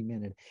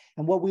 15-minute.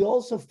 And what we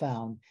also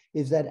found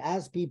is that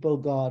as people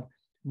got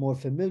more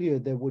familiar,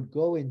 they would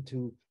go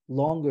into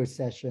longer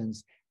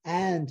sessions,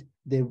 and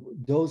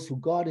those who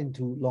got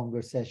into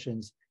longer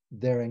sessions,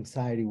 their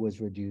anxiety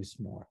was reduced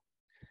more.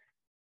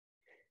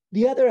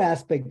 The other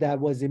aspect that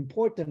was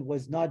important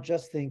was not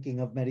just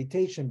thinking of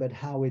meditation, but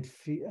how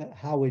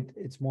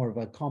it's more of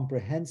a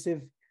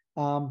comprehensive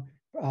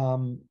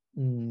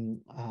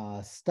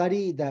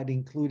study that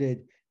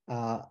included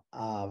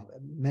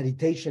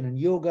meditation and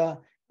yoga.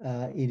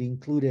 It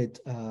included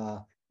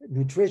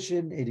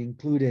nutrition. It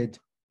included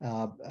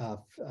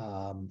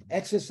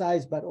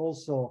exercise, but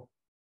also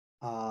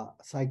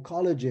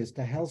psychologists,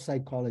 a health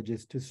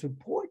psychologist, to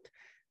support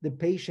the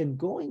patient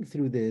going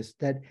through this.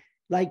 That,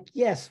 like,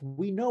 yes,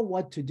 we know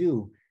what to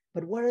do,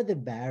 but what are the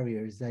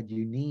barriers that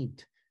you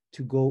need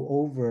to go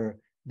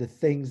over the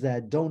things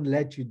that don't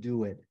let you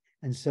do it?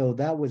 And so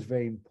that was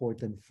very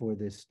important for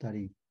this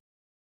study.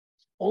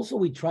 Also,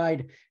 we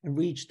tried and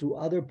reached to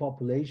other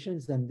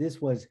populations, and this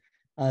was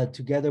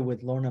together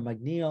with Lorna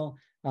McNeil,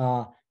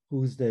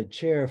 who's the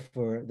chair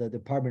for the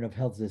Department of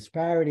Health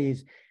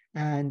Disparities.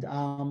 And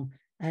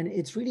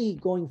it's really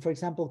going, for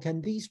example,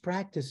 can these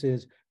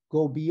practices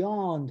go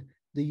beyond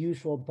the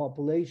usual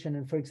population?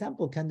 And for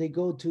example, can they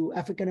go to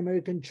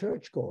African-American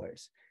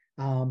churchgoers?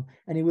 And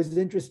it was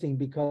interesting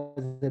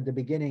because at the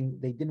beginning,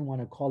 they didn't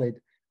want to call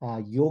it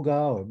yoga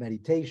or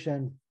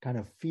meditation, kind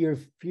of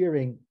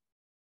fearing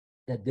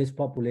that this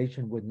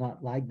population would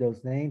not like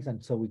those names.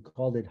 And so we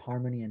called it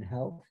Harmony and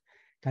Health.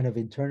 Kind of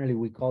internally,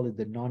 we call it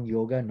the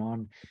non-yoga,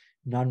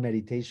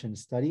 non-meditation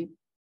study.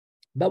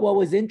 But what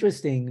was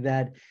interesting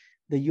that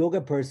the yoga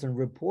person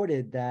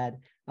reported that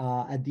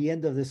at the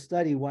end of the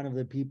study, one of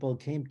the people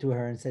came to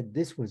her and said,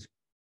 this was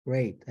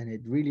great. And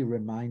it really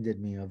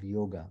reminded me of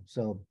yoga.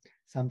 So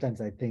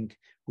sometimes I think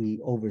we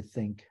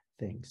overthink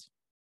things.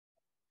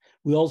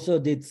 We also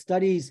did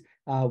studies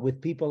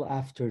with people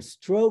after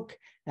stroke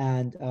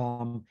and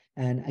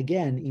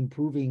again,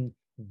 improving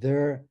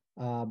their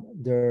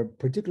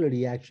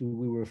particularly, actually,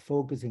 we were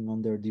focusing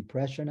on their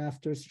depression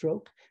after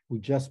stroke. We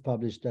just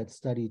published that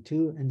study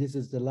too. And this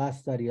is the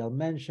last study I'll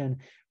mention,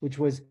 which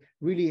was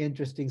really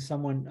interesting.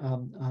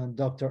 Someone,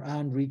 Dr.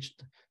 An,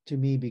 reached to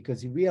me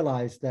because he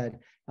realized that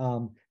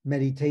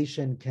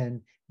meditation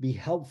can be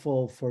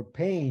helpful for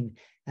pain.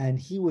 And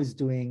he was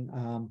doing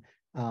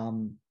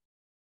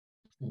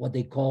what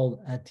they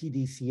call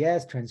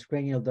TDCS,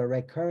 transcranial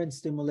direct current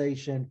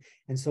stimulation.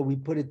 And so we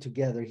put it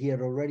together. He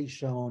had already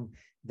shown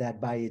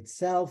that by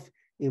itself,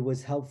 it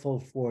was helpful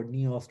for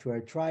knee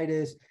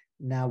osteoarthritis.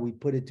 Now we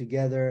put it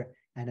together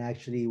and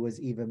actually it was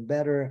even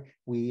better.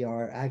 We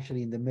are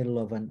actually in the middle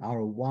of an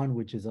R01,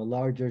 which is a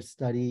larger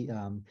study.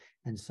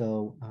 And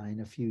so in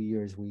a few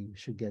years, we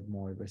should get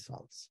more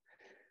results.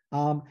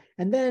 And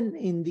then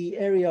in the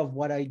area of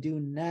what I do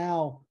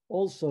now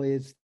also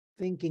is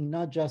thinking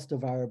not just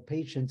of our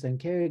patients and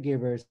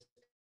caregivers,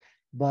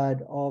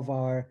 but of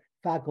our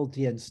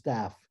faculty and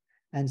staff.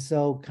 And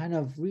so kind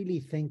of really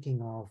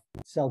thinking of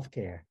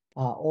self-care.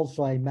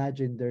 Also, I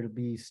imagine there'll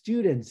be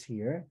students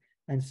here.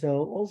 And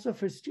so also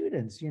for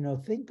students,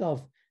 think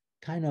of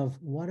kind of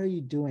what are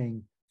you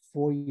doing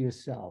for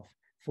yourself,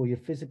 for your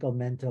physical,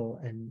 mental,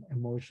 and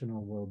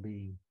emotional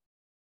well-being.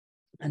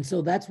 And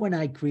so that's when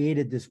I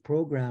created this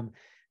program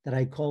that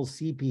I call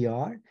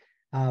CPR,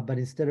 but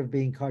instead of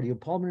being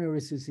cardiopulmonary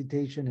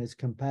resuscitation, is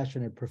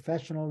compassionate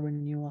professional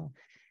renewal.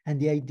 And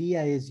the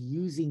idea is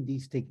using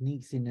these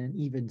techniques in an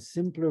even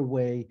simpler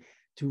way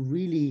to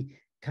really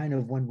kind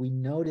of, when we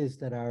notice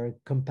that our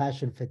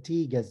compassion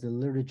fatigue, as the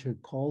literature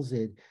calls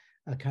it,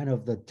 kind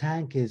of the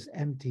tank is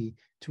empty,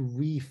 to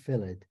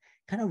refill it,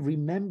 kind of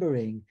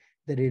remembering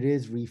that it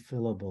is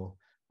refillable.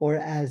 Or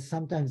as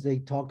sometimes they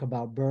talk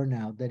about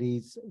burnout, that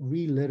is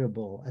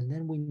relitable. And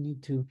then we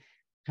need to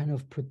kind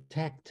of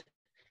protect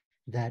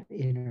that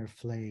inner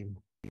flame.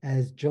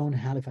 As Joan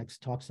Halifax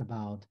talks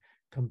about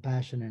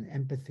compassion and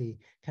empathy,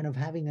 kind of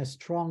having a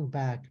strong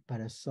back, but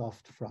a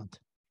soft front.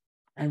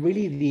 And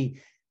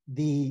really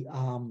the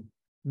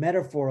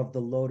metaphor of the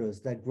lotus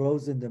that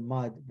grows in the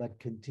mud, but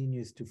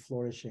continues to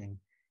flourishing.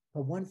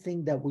 But one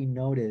thing that we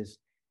notice,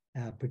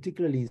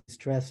 particularly in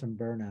stress and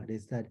burnout,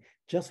 is that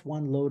just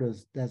one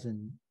lotus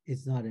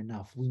is not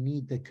enough. We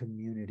need the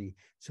community.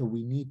 So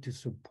we need to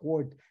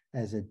support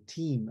as a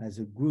team, as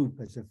a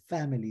group, as a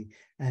family.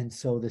 And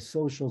so the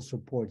social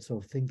support, so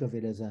think of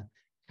it as a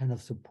kind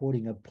of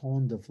supporting a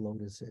pond of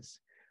lotuses.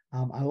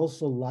 I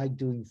also like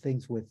doing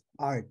things with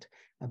art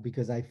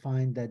because I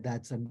find that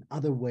that's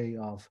another way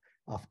of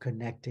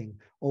connecting,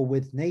 or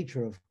with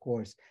nature, of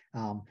course,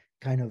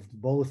 kind of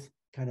both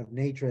kind of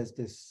nature as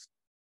this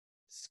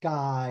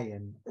sky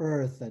and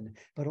earth,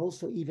 but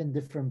also even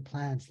different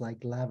plants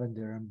like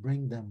lavender, and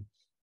bring them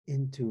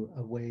into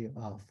a way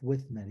of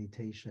with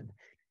meditation.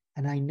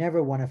 And I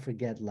never want to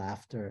forget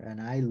laughter. And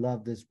I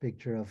love this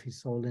picture of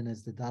His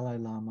Holiness the Dalai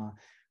Lama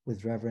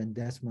with Reverend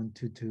Desmond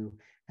Tutu.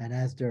 And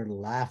as they're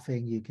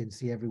laughing, you can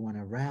see everyone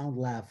around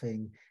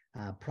laughing.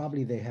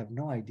 Probably they have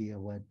no idea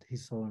what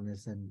His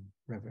Holiness and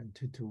Reverend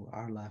Tutu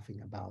are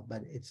laughing about,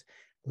 but it's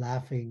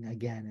laughing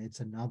again.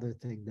 It's another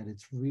thing that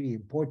it's really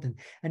important.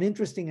 And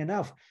interesting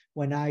enough,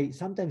 when I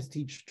sometimes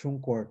teach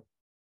Trul Khor,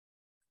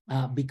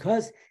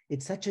 because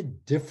it's such a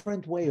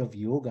different way of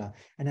yoga.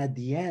 And at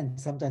the end,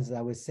 sometimes, as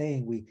I was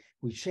saying,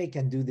 we shake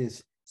and do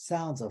this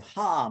sounds of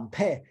ha and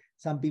pe.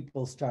 Some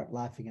people start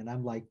laughing and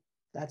I'm like,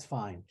 that's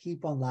fine.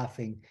 Keep on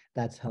laughing.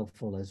 That's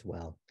helpful as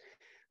well.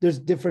 There's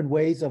different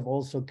ways of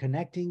also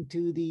connecting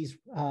to these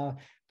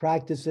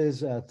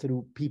practices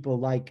through people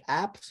like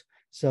apps.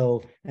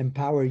 So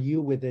Empower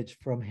You with it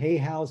from Hay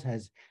House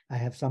I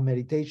have some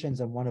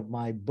meditations, and one of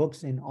my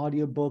books in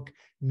audiobook.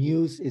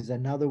 Muse is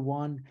another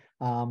one.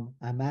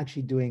 I'm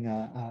actually doing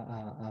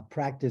a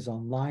practice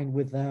online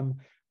with them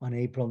on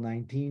April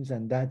 19th,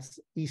 and that's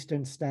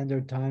Eastern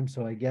Standard Time.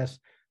 So I guess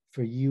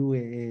for you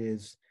it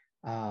is,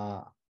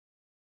 I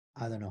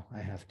don't know,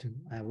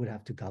 I would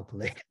have to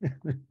calculate.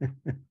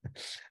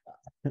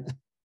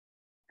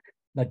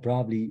 But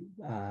probably,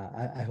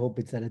 I hope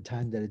it's at a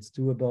time that it's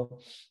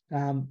doable.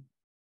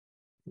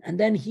 And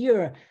then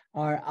here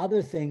are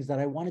other things that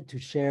I wanted to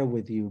share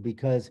with you,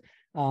 because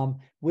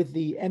with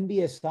the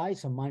MBSI,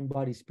 so Mind,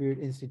 Body, Spirit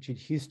Institute,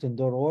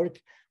 Houston.org,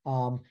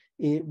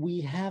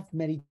 we have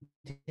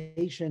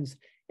meditations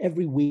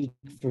every week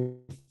for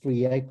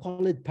free. I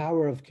call it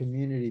Power of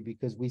Community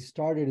because we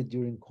started it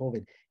during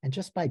COVID. And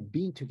just by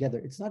being together,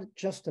 it's not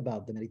just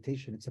about the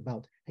meditation. It's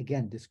about,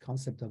 again, this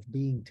concept of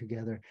being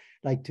together.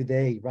 Like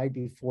today, right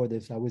before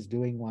this, I was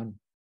doing one.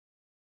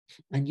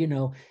 And,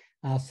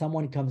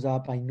 someone comes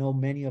up, I know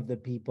many of the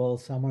people,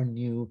 some are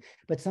new,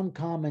 but some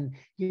come and,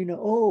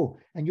 oh,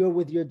 and you're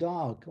with your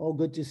dog. Oh,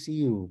 good to see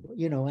you,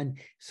 and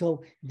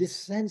so this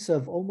sense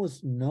of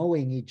almost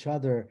knowing each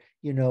other,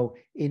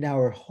 in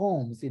our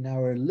homes, in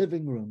our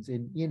living rooms,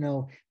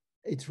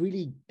 it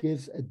really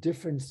gives a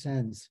different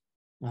sense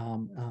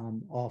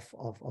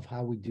of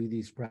how we do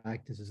these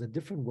practices, a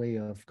different way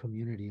of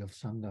community, of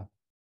Sangha.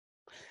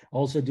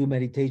 Also do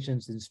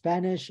meditations in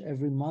Spanish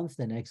every month.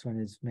 The next one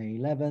is May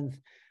 11th.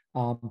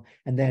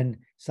 And then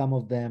some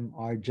of them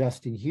are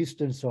just in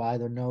Houston. So I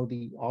don't know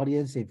the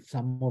audience. If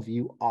some of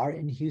you are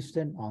in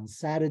Houston on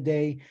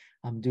Saturday,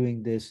 I'm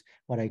doing this,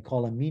 what I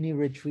call a mini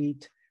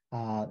retreat,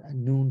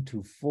 noon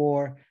to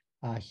 4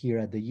 here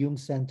at the Jung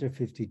Center,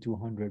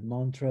 5200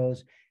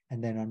 Montrose.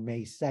 And then on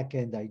May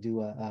 2nd, I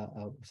do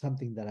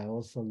something that I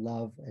also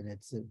love, and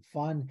it's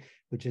fun,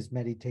 which is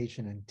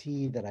meditation and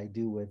tea that I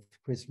do with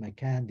Chris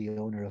McCann, the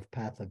owner of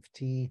Path of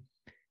Tea.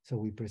 So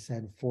we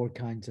present 4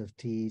 kinds of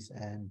teas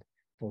and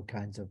 4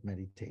 kinds of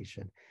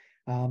meditation.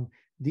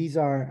 These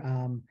are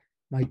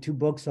my 2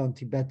 books on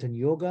Tibetan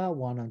yoga,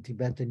 one on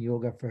Tibetan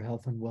yoga for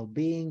health and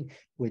well-being,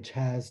 which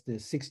has the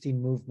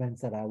 16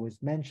 movements that I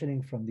was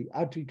mentioning from the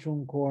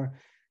Trul Khor.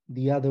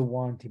 The other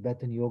one,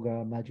 Tibetan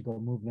yoga, magical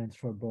movements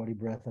for body,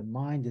 breath, and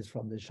mind, is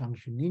from the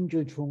Shangshu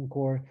Ninju Trul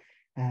Khor,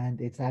 and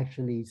it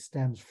actually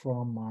stems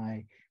from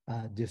my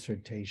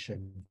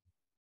dissertation.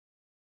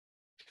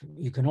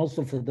 You can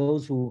also, for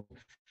those who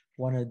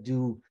want to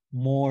do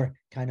more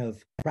kind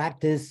of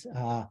practice,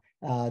 the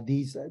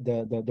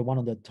one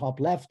on the top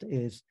left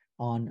is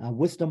on a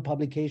wisdom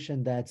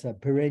publication. That's a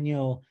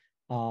perennial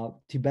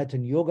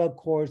Tibetan yoga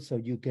course, so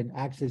you can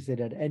access it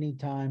at any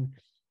time.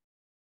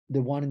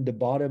 The one in the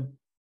bottom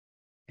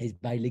is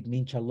by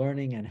Ligmincha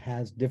Learning and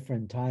has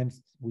different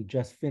times. We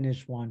just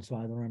finished one, so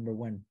I don't remember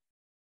when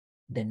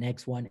the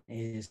next one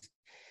is,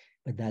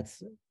 but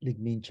that's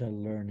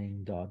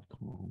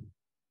ligminchalearning.com.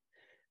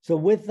 So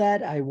with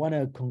that, I want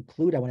to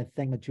conclude. I want to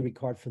thank Mathieu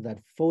Ricard for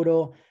that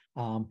photo.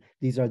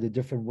 These are the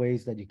different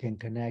ways that you can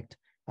connect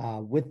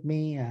with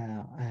me,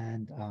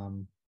 and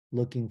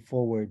looking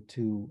forward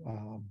to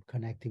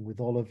connecting with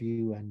all of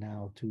you, and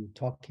now to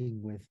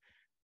talking with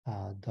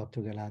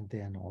Dr. Galante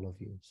and all of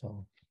you.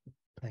 So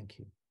thank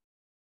you.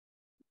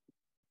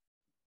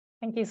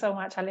 Thank you so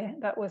much, Ale.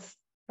 That was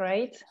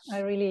great. I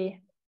really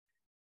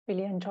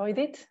enjoyed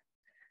it.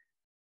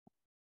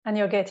 And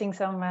you're getting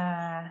some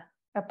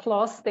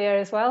applause there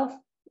as well,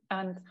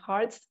 and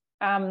hearts.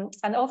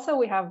 And also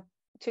we have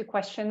 2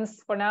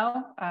 questions for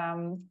now.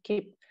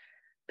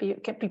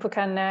 People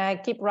can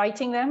keep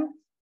writing them.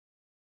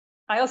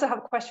 I also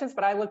have questions,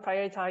 but I will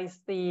prioritize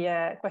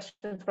the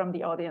questions from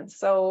the audience.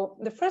 So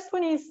the first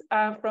one is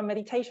from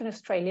Meditation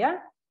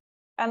Australia,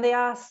 and they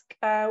ask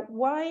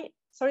why,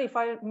 sorry if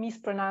I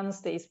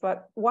mispronounce this,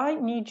 but why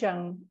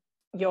Nijang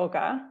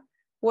yoga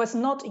was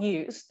not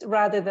used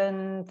rather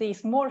than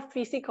this more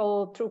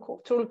physical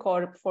Trul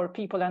Khor for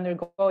people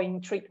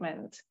undergoing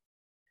treatment?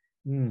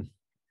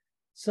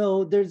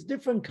 So there's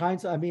different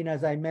kinds. I mean,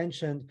 as I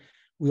mentioned,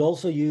 we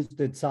also use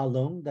the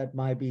Tsalung that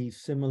might be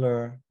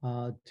similar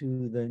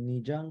to the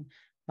Nijang.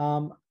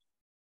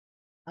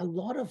 A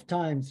lot of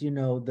times,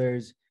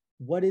 there's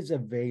what is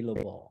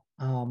available.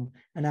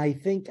 And I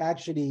think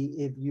actually,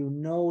 if you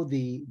know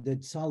the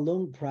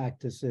Tsalung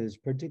practices,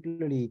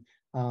 particularly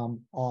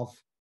of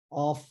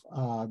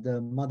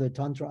the Mother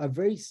Tantra, are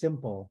very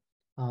simple.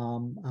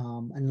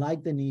 And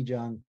like the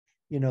Nijang,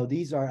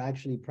 these are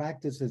actually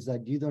practices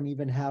that you don't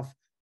even have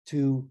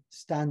to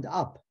stand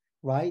up,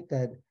 right?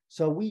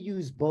 So we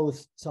use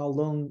both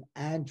Tsalung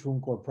and Trul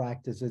Khor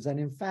practices. And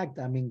in fact,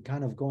 I mean,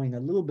 kind of going a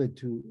little bit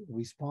to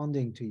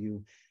responding to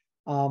you,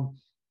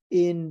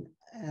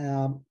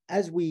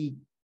 as we,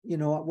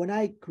 when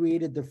I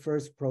created the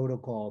first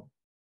protocol,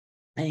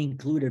 I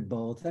included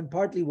both, and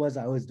partly was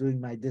I was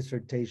doing my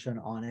dissertation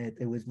on it.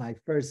 It was my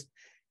first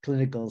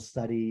clinical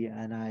study,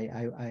 and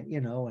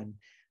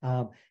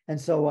and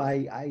so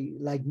I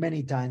like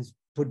many times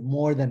put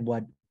more than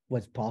what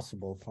was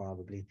possible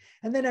probably.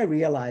 And then I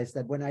realized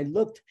that when I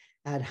looked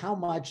at how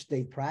much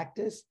they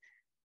practiced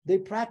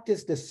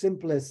the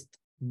simplest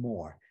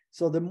more.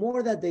 So the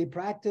more that they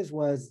practiced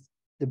was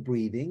the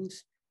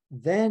breathings,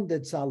 then the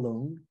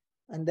Tsalung,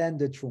 and then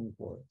the Trul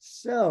Khor.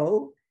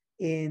 So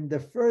in the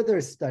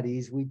further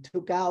studies, we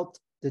took out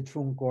the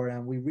Trul Khor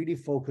and we really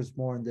focused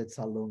more on the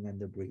Tsalung and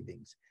the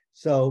breathings.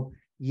 So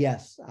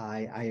yes,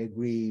 I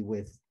agree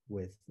with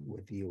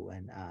you,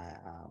 and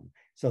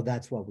so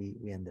that's what we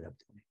ended up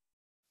doing.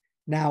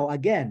 Now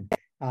again,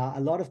 a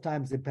lot of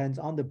times depends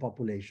on the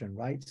population,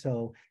 right?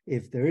 So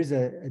if there is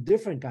a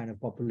different kind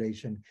of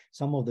population,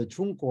 some of the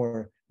Trul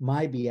Khor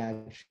might be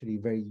actually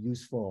very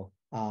useful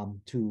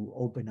to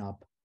open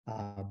up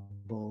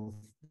both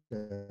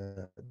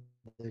the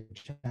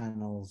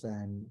channels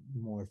and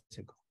more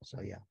physical.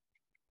 So yeah,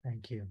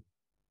 thank you.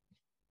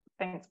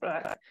 Thanks for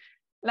that.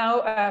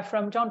 Now,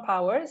 from John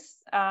Powers,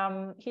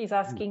 he's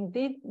asking,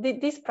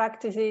 did these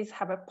practices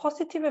have a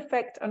positive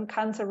effect on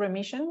cancer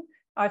remission?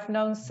 I've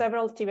known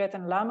several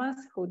Tibetan lamas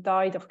who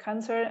died of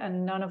cancer,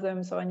 and none of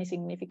them saw any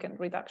significant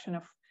reduction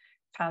of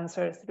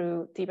cancer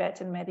through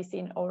Tibetan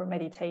medicine or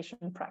meditation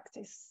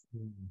practice.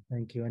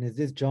 Thank you. And is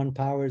this John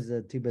Powers,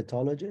 a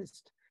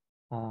Tibetologist?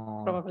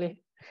 Probably.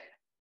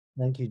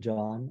 Thank you,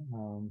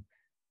 John.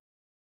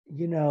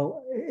 You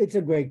know, it's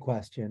a great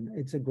question.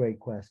 It's a great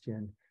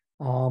question.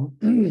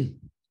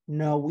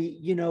 No, we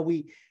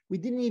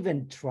didn't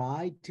even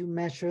try to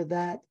measure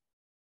that.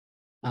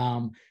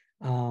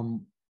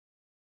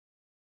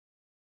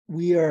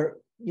 We are,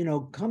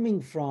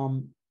 coming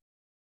from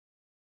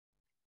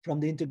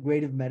the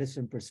integrative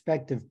medicine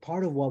perspective,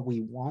 part of what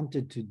we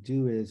wanted to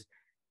do is,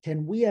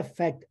 can we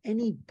affect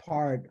any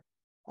part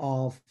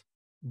of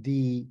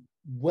the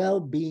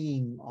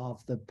well-being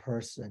of the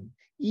person,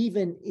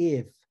 even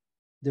if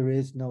there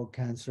is no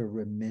cancer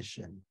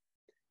remission?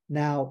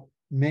 Now,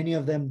 many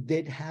of them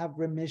did have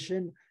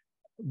remission.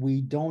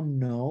 We don't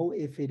know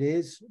if it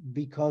is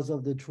because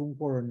of the Trul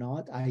Khor or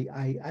not.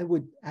 I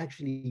would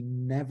actually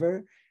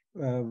never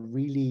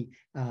really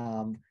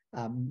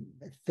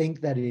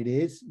think that it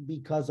is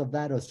because of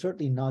that, or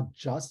certainly not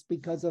just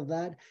because of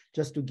that.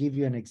 Just to give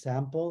you an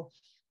example,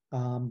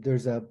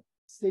 there's a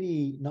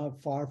city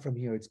not far from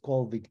here. It's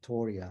called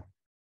Victoria.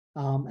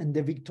 And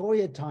the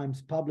Victoria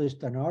Times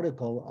published an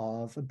article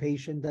of a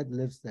patient that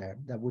lives there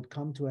that would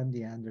come to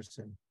MD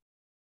Anderson.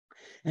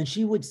 And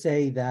she would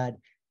say that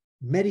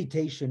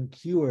meditation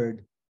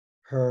cured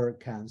her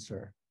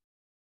cancer.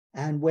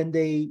 And when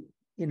they,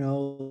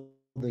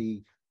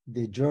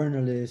 the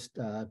journalist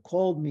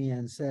called me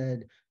and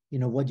said,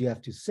 what do you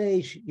have to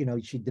say? She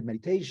did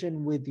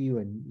meditation with you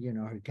and,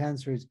 her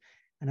cancers.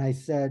 And I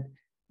said,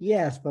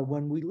 yes, but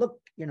when we look,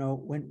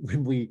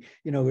 when we,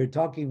 we're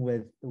talking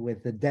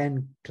with the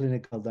then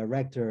clinical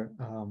director,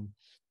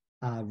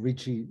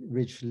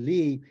 Rich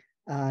Lee,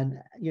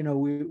 and,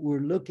 we're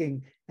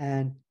looking,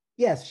 and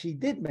yes, she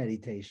did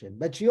meditation,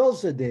 but she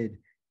also did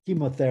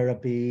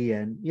chemotherapy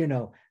and,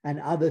 and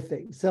other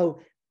things.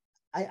 So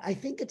I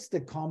think it's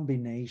the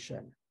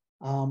combination.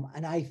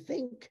 And I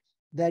think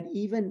that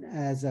even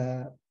as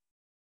a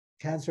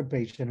cancer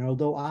patient,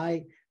 although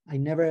I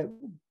never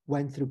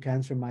went through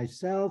cancer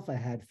myself, I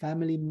had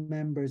family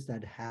members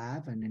that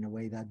have, and in a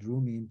way that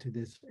drew me into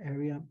this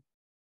area.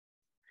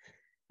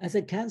 As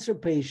a cancer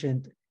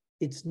patient,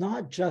 it's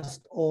not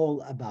just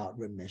all about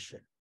remission.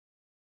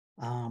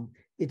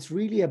 It's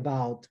really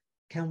about,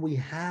 can we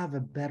have a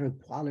better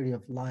quality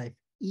of life,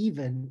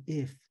 even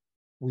if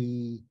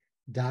we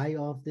die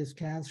of this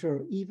cancer,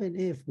 or even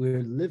if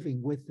we're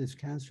living with this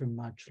cancer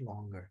much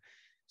longer.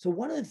 So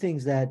one of the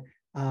things that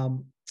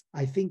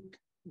I think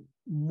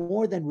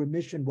more than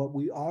remission, what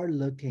we are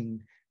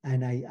looking,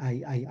 and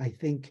I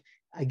think,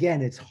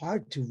 again, it's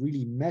hard to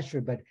really measure,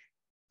 but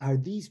are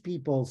these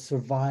people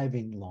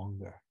surviving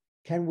longer?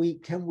 Can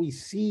we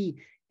see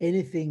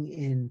anything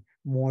in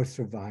more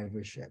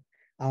survivorship?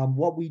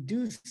 What we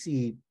do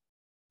see,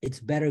 it's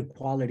better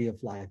quality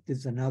of life. This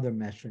is another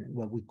measurement,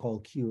 what we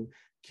call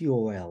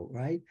QOL,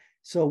 right?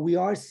 So we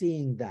are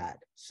seeing that.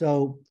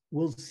 So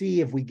we'll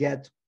see if we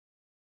get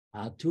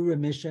to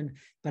remission.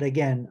 But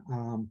again,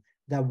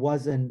 that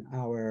wasn't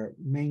our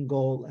main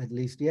goal, at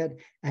least yet.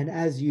 And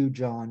as you,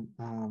 John,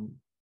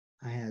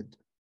 I had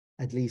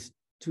at least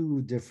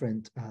 2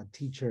 different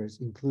teachers,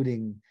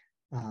 including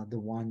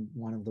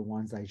one of the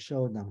ones I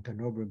showed,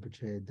 Namkhanob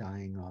Rinpoche,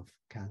 dying of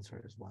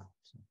cancer as well.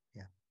 So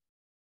yeah.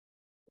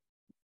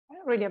 I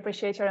really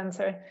appreciate your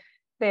answer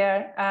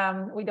there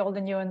with all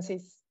the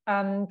nuances.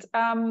 And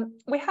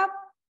we have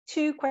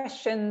 2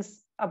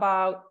 questions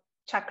about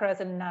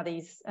chakras and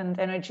nadis and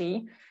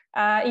energy.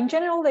 In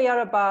general, they are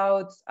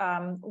about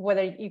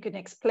whether you can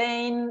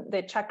explain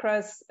the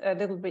chakras a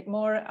little bit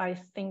more. I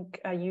think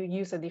you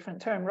use a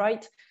different term,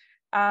 right?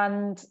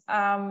 And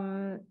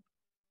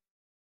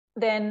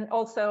then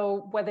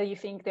also whether you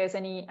think there's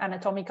any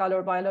anatomical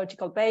or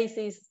biological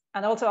basis.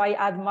 And also I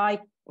add my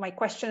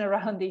question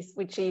around this,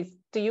 which is,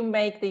 do you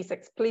make this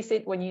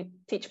explicit when you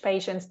teach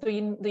patients? Do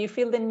you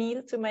feel the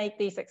need to make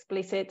this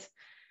explicit?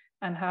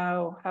 And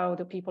how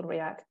do people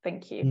react?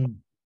 Thank you.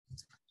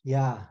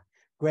 Yeah,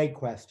 great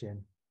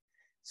question.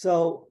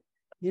 So,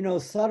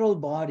 subtle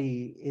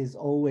body is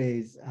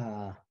always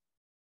a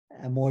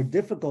more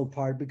difficult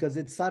part because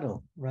it's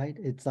subtle, right?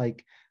 It's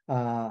like,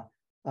 but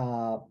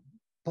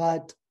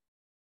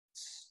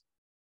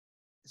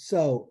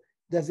so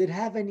does it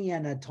have any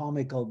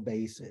anatomical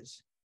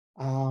basis?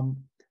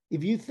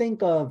 If you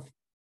think of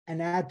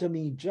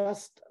anatomy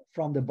just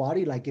from the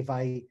body, like if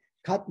I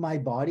cut my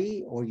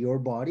body or your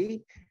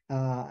body,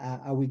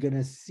 are we going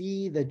to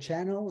see the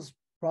channels?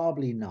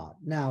 Probably not.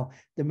 Now,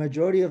 the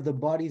majority of the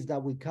bodies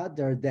that we cut,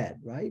 they're dead,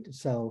 right?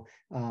 So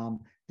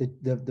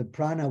the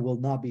prana will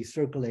not be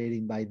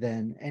circulating by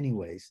then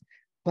anyways.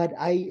 But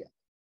I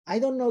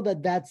don't know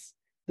that that's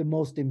the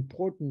most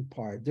important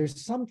part.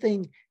 There's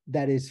something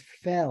that is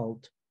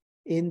felt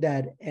in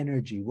that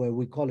energy, where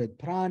we call it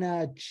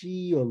prana,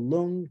 chi, or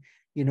lung.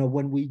 You know,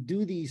 when we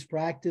do these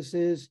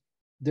practices,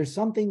 there's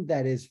something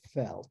that is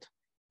felt.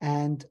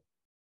 And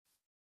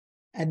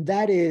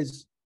that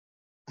is,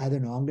 I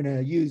don't know, I'm going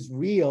to use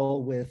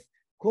real with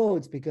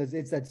quotes because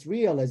it's as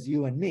real as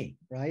you and me,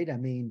 right? I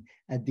mean,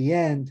 at the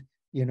end,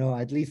 you know,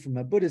 at least from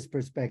a Buddhist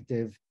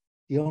perspective,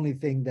 the only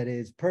thing that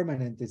is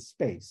permanent is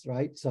space,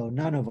 right? So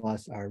none of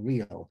us are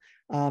real.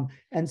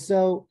 And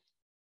so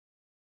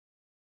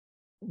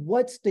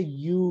what's the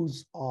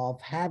use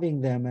of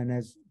having them? And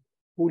as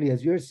Juli,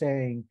 as you're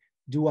saying,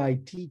 do I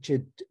teach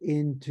it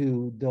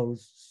into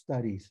those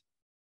studies?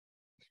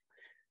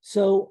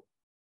 So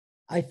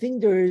I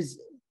think there's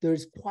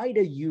quite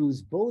a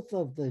use, both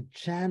of the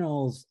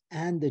channels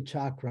and the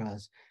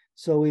chakras.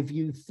 So if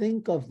you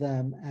think of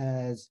them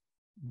as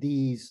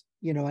these,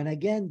 you know, and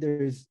again,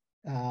 there's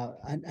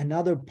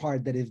another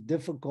part that is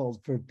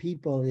difficult for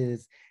people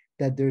is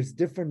that there's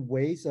different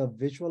ways of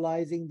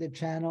visualizing the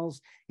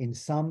channels. In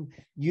some,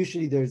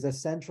 usually there's a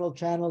central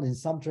channel. In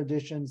some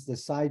traditions, the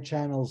side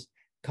channels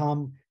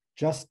come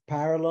just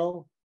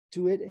parallel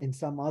to it. In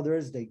some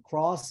others, they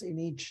cross in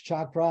each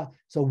chakra.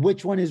 So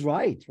which one is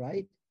right,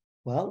 right?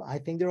 Well, I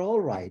think they're all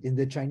right. In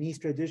the Chinese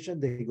tradition,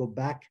 they go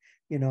back,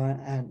 you know,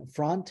 and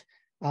front.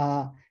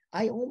 I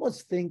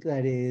almost think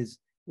that is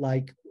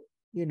like,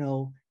 you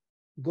know,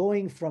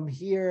 going from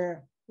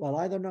here, well,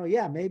 I don't know,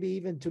 yeah, maybe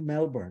even to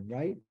Melbourne,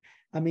 right?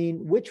 I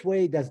mean, which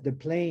way does the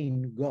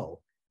plane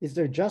go? Is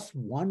there just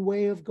one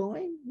way of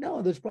going?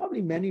 No, there's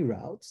probably many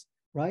routes,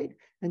 right?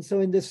 And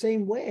so in the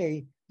same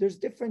way, there's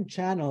different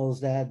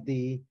channels that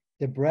the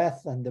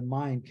breath and the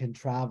mind can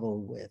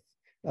travel with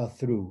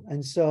through.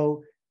 And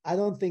so I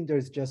don't think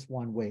there's just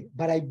one way,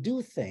 but I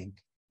do think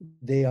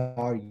they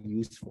are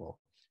useful.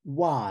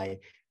 Why?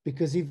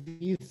 Because if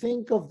you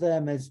think of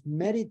them as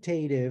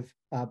meditative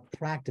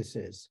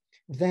practices,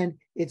 then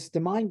it's the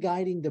mind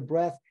guiding the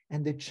breath,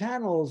 and the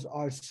channels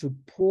are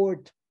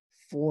support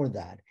for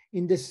that.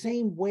 In the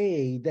same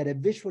way that a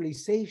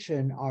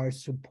visualization are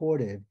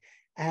supportive,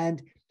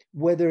 and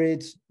whether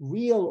it's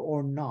real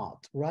or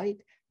not, right?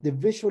 The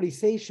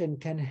visualization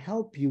can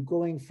help you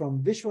going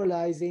from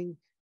visualizing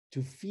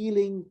to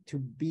feeling to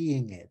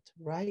being it,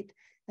 right?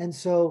 And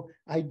so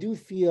I do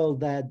feel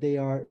that they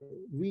are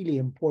really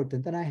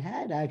important. And I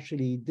had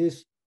actually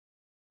this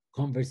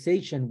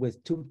conversation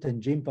with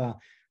Thupten Jinpa,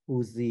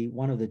 who's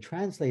one of the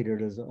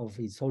translators of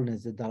His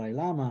Holiness the Dalai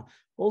Lama,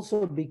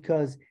 also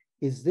because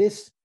is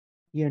this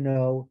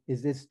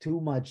too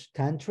much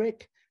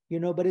tantric? You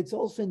know, but it's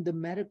also in the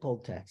medical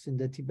text, in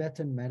the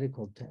Tibetan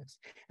medical text.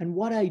 And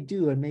what I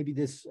do, and maybe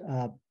this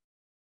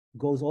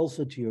goes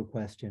also to your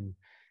question,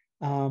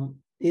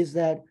 is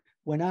that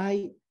when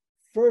I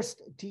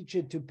first teach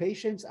it to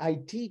patients, I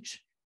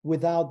teach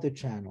without the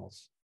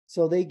channels.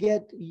 So they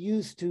get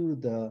used to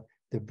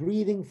the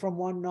breathing from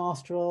one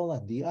nostril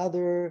and the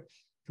other,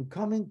 to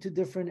coming to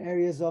different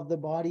areas of the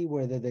body,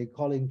 whether they're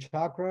calling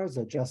chakras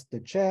or just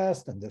the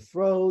chest and the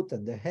throat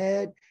and the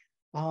head.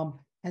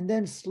 And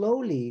then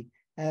slowly,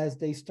 as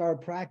they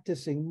start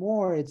practicing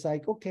more, it's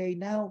like, okay,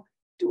 now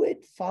do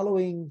it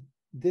following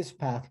this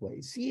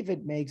pathway. See if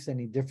it makes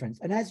any difference.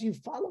 And as you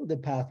follow the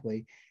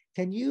pathway,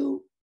 can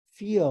you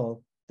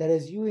feel that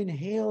as you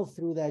inhale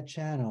through that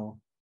channel,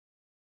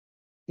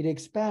 it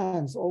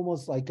expands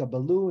almost like a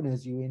balloon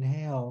as you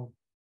inhale,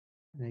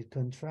 and it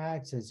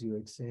contracts as you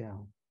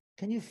exhale?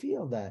 Can you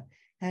feel that?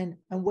 And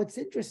what's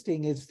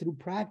interesting is through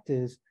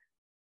practice,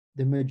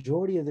 the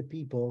majority of the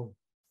people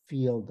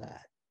feel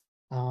that.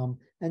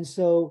 And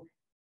so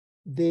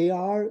they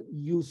are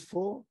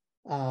useful.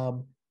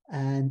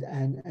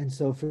 And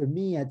so for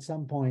me, at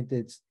some point,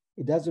 it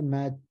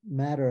doesn't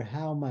matter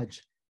how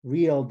much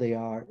real they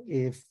are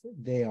if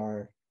they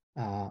are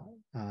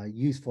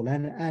useful.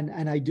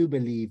 And I do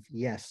believe,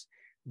 yes,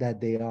 that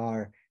they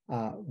are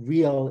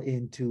real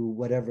into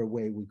whatever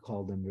way we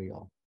call them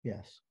real.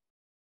 Yes.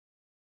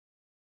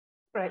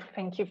 Right.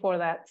 Thank you for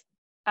that.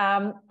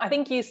 I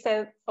think you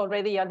said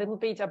already a little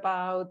bit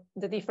about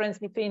the difference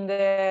between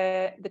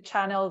the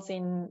channels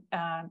in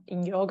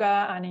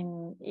yoga and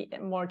in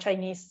more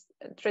Chinese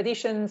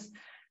traditions.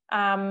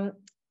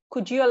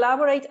 Could you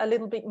elaborate a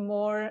little bit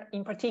more?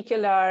 In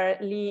particular,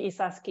 Lee is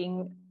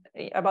asking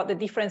about the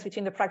difference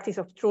between the practice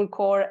of Trul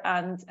Khor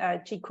and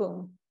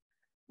Qigong.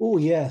 Oh,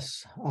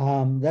 yes.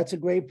 That's a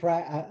great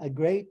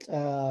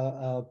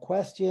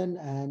question,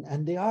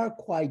 and they are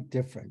quite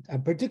different,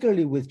 and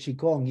particularly with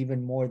Qigong,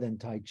 even more than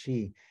Tai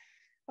Chi.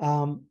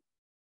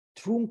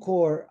 Trul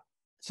Khor,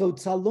 so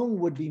Tsalung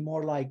would be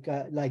more like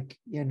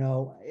you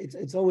know,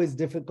 it's always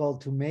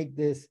difficult to make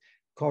this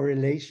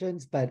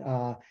correlations, but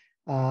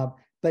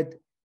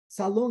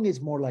Tsalung is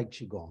more like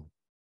Qigong,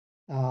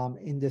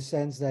 in the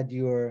sense that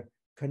you're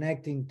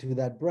connecting to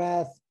that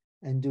breath.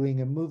 and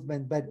doing a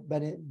movement. But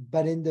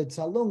in the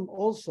Tsalung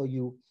also,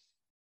 you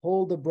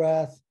hold the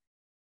breath,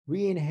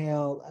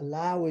 re-inhale,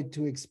 allow it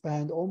to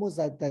expand, almost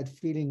like that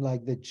feeling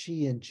like the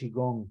Qi and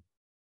Qigong.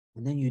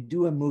 And then you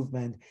do a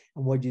movement,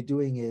 and what you're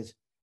doing is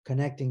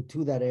connecting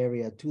to that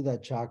area, to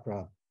that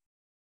chakra,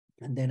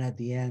 and then at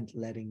the end,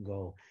 letting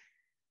go.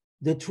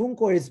 The Trul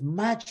Khor is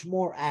much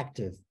more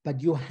active,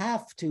 but you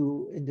have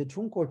to, in the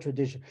Trul Khor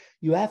tradition,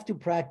 you have to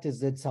practice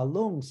the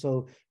Tsalung.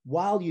 So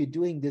while you're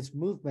doing this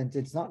movement,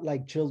 it's not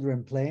like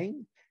children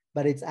playing,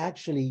 but it's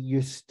actually,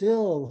 you're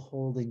still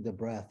holding the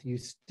breath. You're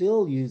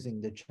still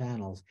using the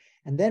channels.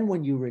 And then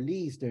when you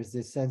release, there's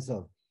this sense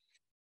of,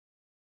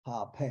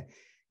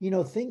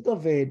 think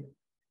of it,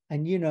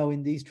 and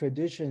in these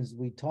traditions,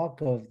 we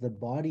talk of the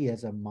body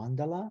as a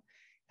mandala,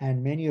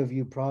 and many of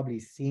you probably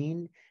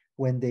seen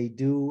when they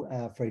do,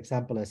 for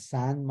example, a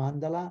sand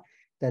mandala,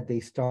 that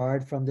they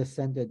start from the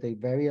center, they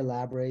very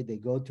elaborate, they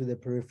go to the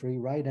periphery,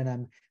 right?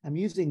 And I'm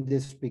using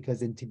this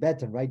because in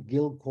Tibetan, right,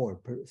 Gil Khor,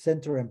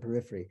 center and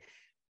periphery.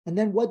 And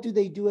then what do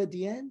they do at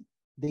the end?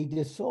 They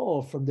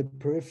dissolve from the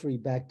periphery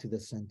back to the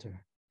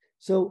center.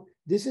 So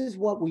this is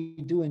what we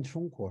do in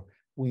Trul Khor.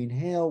 We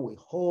inhale, we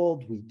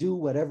hold, we do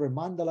whatever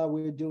mandala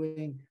we're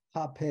doing,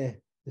 hape,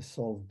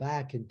 dissolve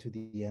back into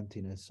the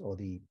emptiness or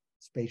the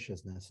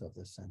spaciousness of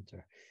the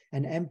center.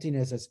 And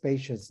emptiness and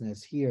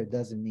spaciousness here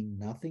doesn't mean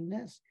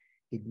nothingness.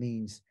 It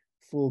means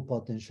full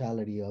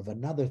potentiality of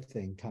another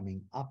thing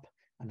coming up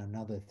and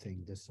another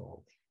thing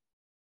dissolving.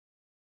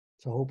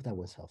 So I hope that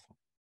was helpful.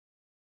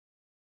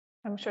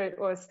 I'm sure it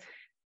was.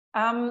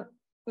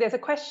 There's a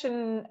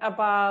question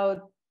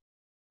about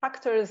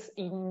factors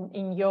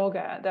in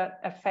yoga that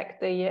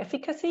affect the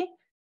efficacy.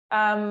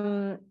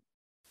 I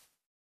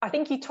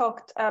think you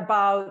talked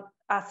about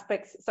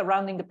aspects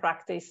surrounding the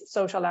practice,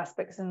 social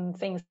aspects and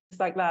things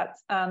like that.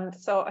 And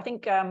so I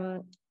think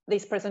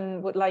this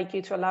person would like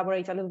you to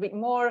elaborate a little bit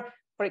more.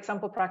 For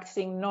example,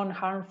 practicing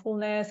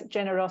non-harmfulness,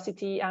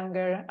 generosity,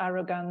 anger,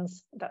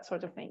 arrogance, that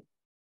sort of thing.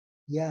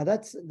 Yeah,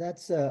 that's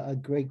a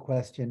great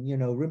question.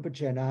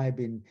 Rinpoche and I have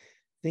been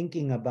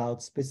thinking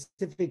about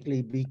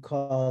specifically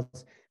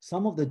because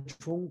some of the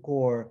Trul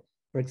Khor,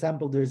 for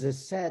example, there's a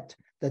set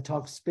that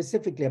talks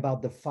specifically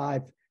about the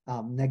 5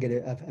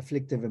 negative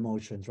afflictive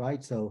emotions,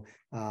 right? So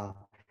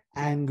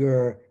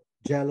anger,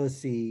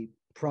 jealousy,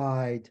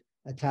 pride,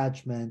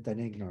 attachment,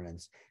 and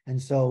ignorance. And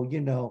so,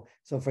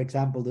 so for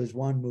example, there's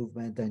one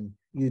movement and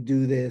you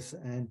do this,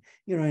 and,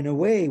 in a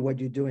way, what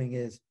you're doing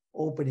is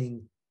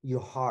opening your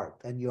heart,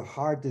 and your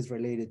heart is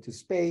related to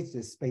space.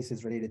 This space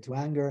is related to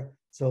anger.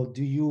 So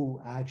do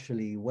you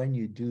actually, when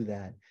you do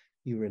that,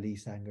 you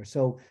release anger?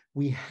 So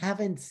we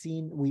haven't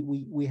seen,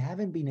 we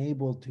haven't been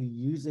able to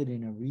use it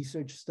in a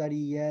research study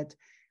yet.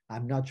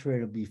 I'm not sure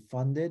it'll be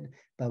funded,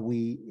 but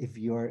if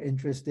you're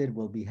interested,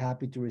 we'll be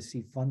happy to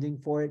receive funding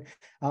for it.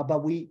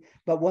 But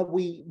what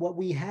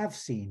we have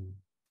seen,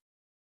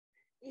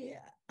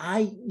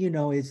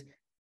 is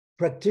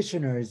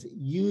practitioners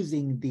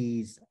using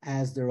these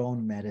as their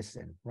own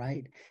medicine,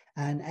 right?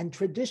 And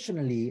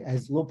traditionally,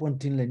 as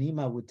Lopontin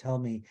Lenima would tell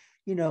me,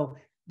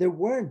 there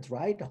weren't,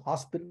 right,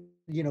 hospital,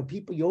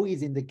 people,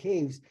 yogis in the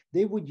caves,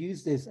 they would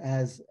use this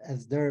as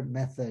their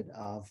method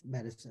of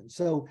medicine.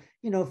 So,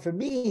 for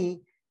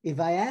me, if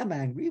I am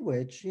angry,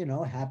 which,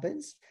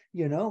 happens,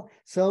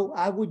 so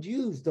I would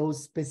use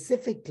those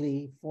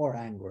specifically for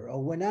anger.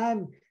 Or when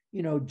I'm,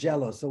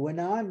 jealous, or when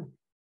I'm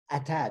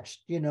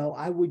attached,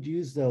 I would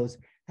use those.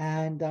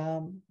 And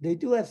they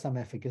do have some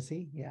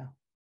efficacy, yeah.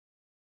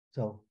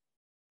 So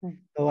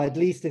at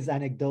least it's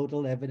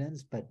anecdotal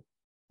evidence, but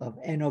of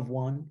N of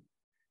 1,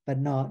 but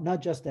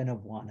not just N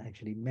of 1,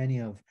 actually.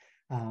 Many of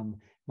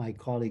my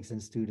colleagues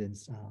and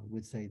students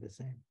would say the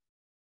same.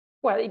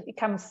 Well,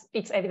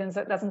 it's evidence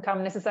that doesn't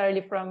come necessarily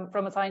from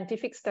a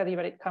scientific study,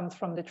 but it comes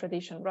from the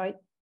tradition, right?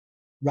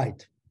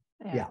 Right,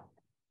 yeah.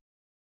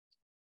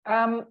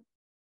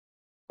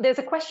 There's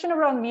a question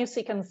around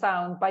music and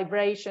sound,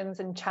 vibrations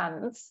and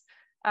chants.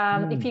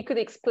 If you could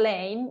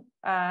explain,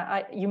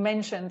 you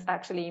mentioned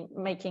actually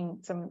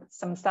making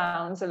some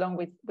sounds along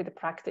with the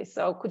practice.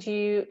 So could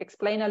you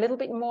explain a little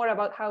bit more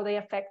about how they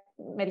affect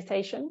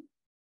meditation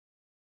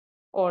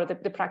or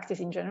the practice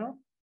in general?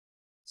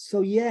 So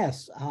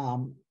yes,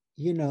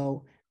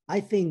 I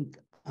think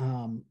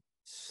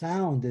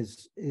sound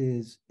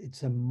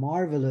it's a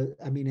marvelous,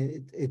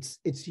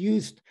 it's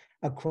used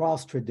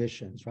across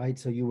traditions, right?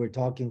 So you were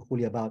talking,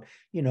 Julia, about,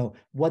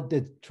 what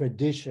the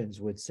traditions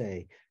would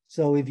say.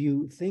 So if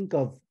you think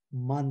of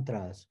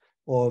mantras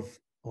or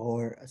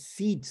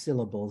seed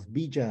syllables,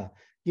 bija,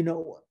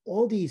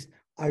 all these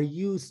are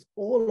used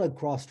all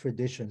across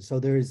traditions. So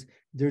there's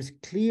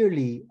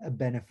clearly a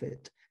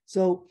benefit.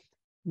 So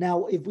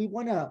now if we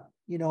want to,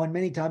 and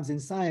many times in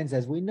science,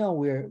 as we know,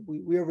 we're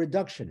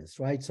reductionists,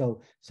 right?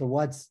 So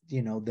what's,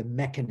 the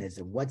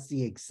mechanism? What's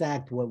the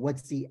exact,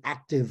 what's the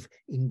active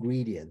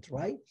ingredient,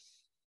 right?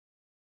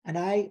 And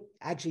I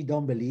actually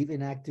don't believe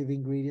in active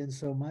ingredients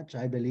so much.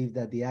 I believe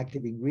that the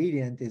active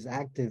ingredient is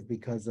active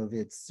because of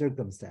its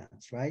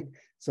circumstance, right?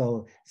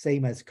 So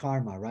same as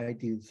karma,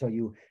 right? So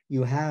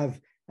you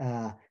have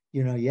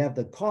you know, you have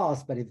the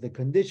cost, but if the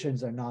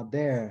conditions are not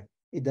there,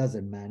 it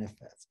doesn't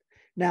manifest.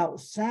 Now,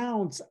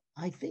 sounds,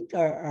 I think,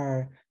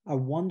 are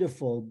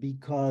wonderful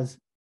because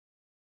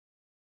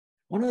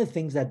one of the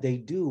things that they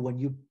do when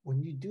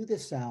you do the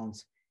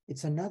sounds,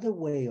 it's another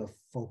way of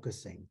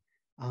focusing,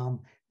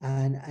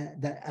 and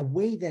a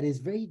way that is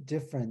very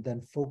different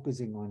than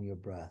focusing on your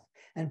breath,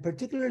 and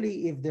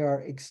particularly if there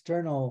are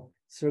external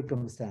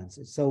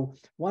circumstances. So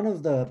one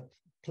of the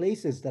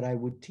places that I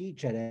would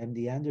teach at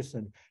MD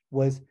Anderson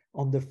was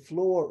on the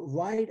floor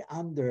right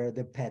under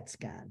the PET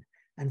scan.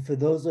 And for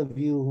those of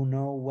you who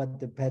know what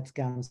the PET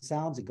scan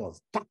sounds, it goes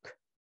tuck,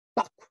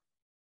 tuck,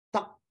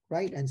 tuck,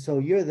 right? And so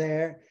you're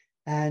there.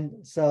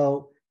 And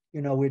so,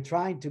 you know, we're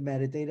trying to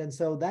meditate. And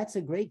so that's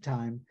a great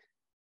time.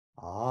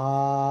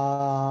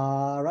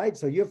 Right.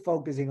 So you're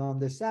focusing on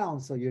the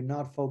sound. So you're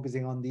not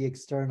focusing on the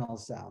external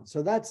sound.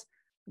 So that's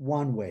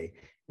one way.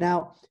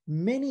 Now,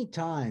 many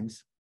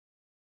times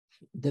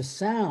the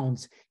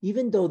sounds,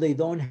 even though they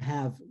don't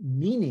have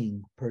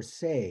meaning per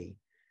se,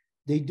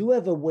 they do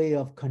have a way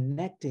of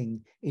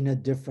connecting in a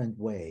different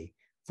way.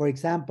 For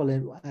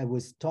example, I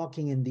was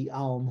talking in the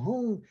Aum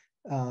Hung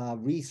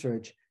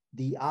research,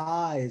 the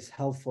Ah is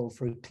helpful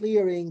for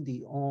clearing,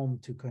 the Om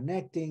to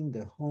connecting,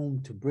 the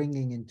Hum to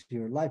bringing into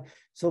your life.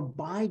 So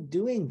by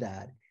doing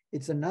that,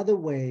 it's another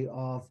way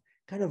of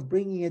kind of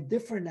bringing a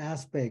different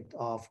aspect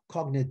of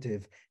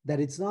cognitive,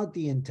 that it's not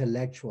the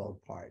intellectual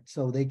part.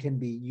 So they can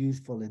be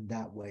useful in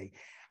that way.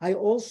 I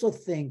also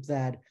think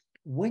that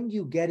when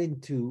you get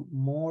into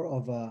more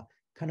of a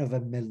kind of a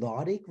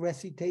melodic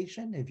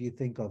recitation, if you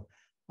think of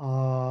or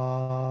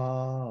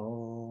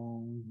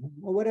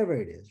whatever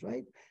it is,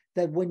 right?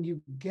 That when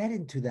you get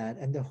into that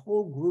and the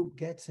whole group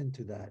gets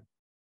into that,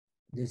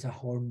 there's a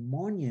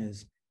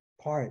harmonious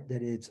part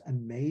that it's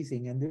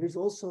amazing. And there's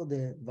also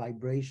the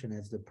vibration,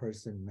 as the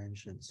person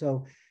mentioned.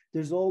 So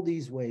there's all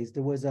these ways.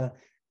 There was a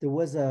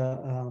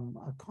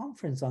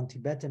conference on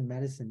Tibetan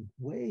medicine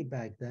way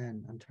back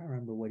then. I'm trying to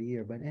remember what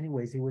year, but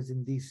anyways, it was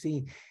in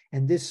DC.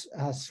 And this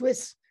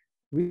Swiss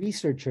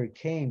researcher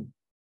came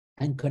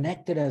and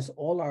connected us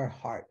all our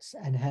hearts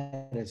and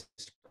had a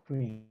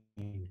screen.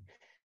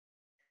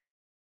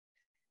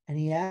 And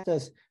he asked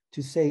us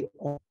to say,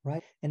 Om,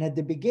 right? And at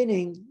the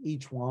beginning,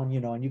 each one, you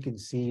know, and you can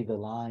see the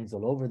lines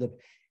all over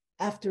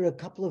after a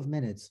couple of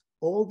minutes,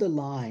 all the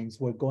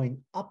lines were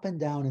going up and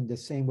down in the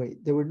same way.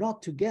 They were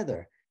not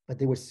together, but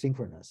they were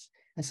synchronous.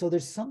 And so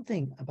there's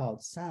something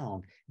about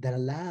sound that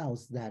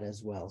allows that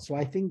as well. So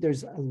I think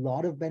there's a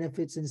lot of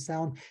benefits in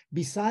sound,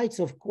 besides,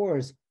 of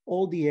course,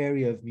 all the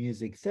area of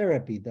music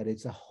therapy, that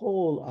it's a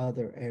whole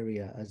other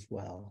area as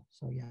well.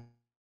 So yeah.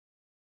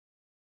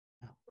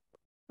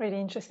 Really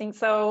interesting.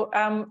 So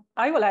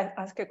I will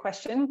ask a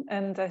question,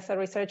 and as a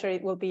researcher,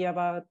 it will be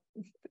about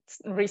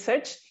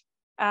research.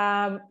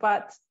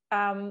 But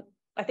I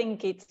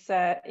think it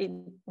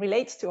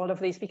relates to all of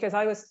this, because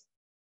I was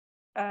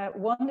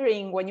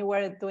wondering, when you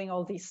were doing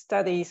all these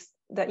studies,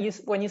 that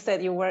when you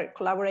said you were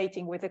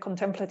collaborating with the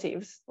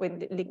contemplatives, with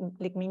the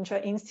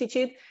Ligmincha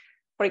Institute,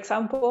 for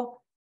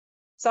example.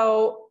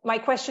 So my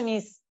question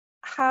is,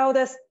 how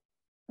does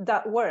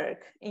that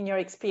work in your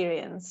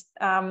experience?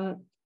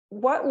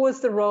 What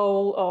was the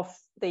role of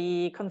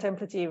the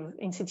contemplative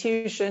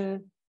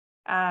institution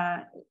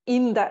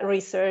in that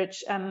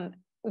research? And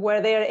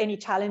were there any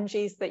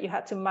challenges that you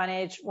had to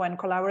manage when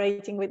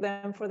collaborating with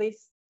them for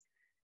this?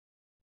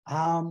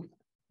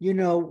 You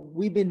know,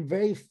 we've been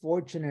very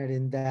fortunate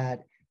in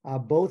that,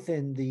 both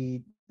in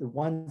the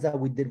ones that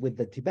we did with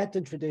the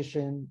Tibetan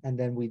tradition, and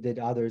then we did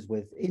others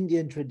with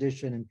Indian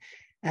tradition.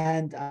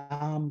 And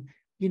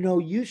you know,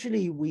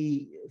 usually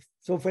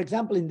so for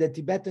example, in the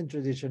Tibetan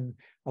tradition,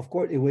 of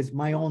course, it was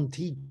my own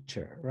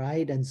teacher,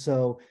 right? And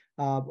so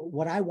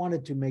what I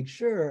wanted to make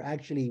sure,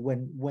 actually,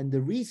 when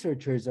the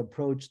researchers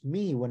approached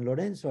me, when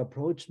Lorenzo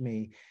approached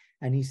me,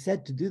 and he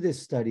said to do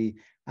this study,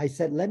 I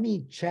said, let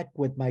me check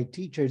with my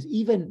teachers,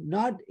 even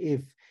not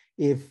if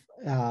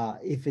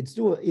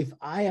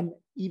I am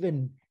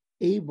even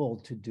able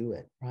to do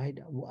it, right?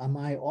 Am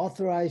I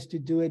authorized to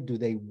do it? Do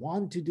they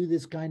want to do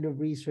this kind of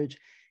research?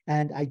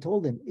 And I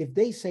told them, if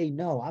they say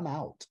no, I'm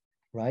out,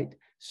 right?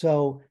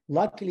 So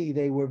luckily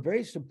they were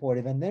very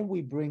supportive. And then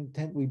we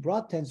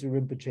brought Tenzin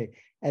Rinpoche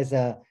as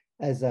a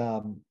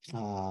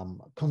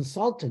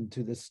consultant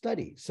to the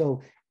study.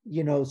 So,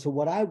 you know, so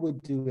what I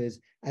would do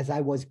is, as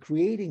I was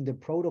creating the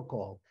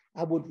protocol,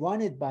 I would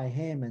run it by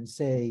him and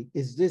say,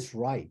 is this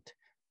right?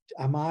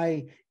 Am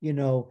I, you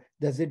know,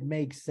 does it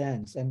make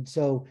sense? And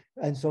so,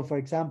 for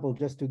example,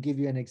 just to give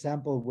you an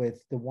example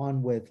with the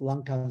one with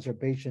lung cancer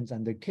patients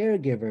and the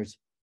caregivers,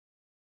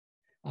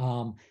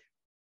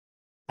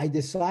 I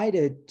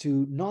decided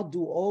to not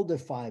do all the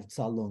 5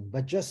 tsalung,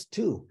 but just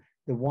 2.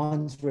 The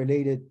ones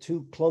related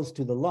to close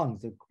to the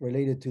lungs,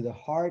 related to the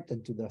heart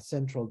and to the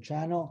central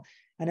channel.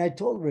 And I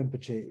told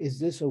Rinpoche, is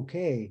this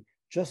okay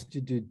just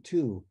to do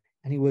 2?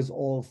 And he was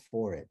all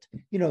for it.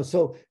 You know,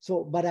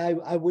 but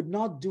I would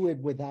not do it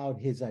without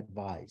his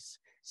advice.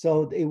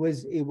 So it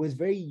was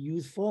very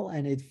useful,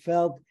 and it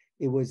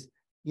was,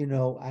 you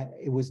know,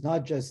 it was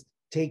not just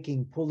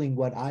pulling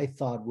what I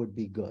thought would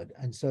be good.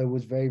 And so it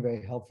was very,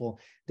 very helpful.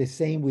 The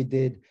same we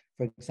did,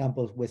 for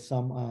example, with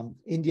some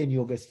Indian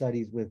yoga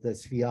studies with the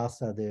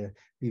Svyasa, the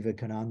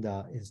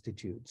Vivekananda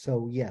Institute.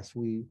 So yes,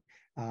 we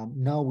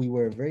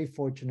were very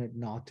fortunate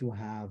not to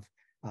have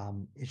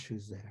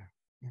issues there.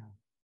 Yeah.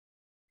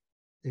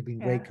 They've been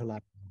great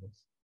collaborators.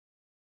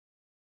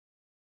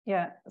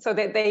 Yeah, so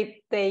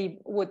they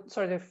would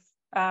sort of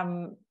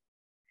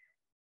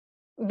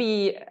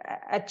be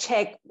a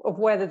check of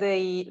whether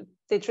the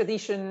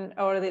tradition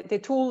or the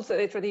tools that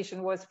the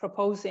tradition was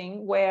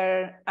proposing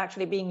were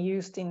actually being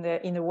used in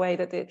the way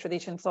that the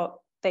tradition thought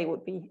they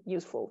would be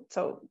useful.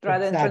 So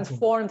rather than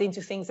transformed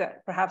into things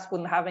that perhaps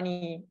wouldn't have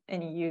any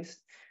use.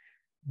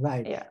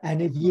 Right. Yeah.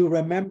 And if you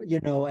remember,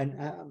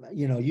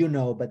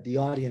 but the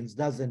audience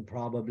doesn't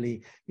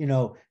probably,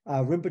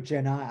 Rinpoche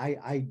and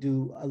I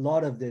do a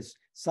lot of this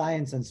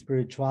science and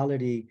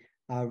spirituality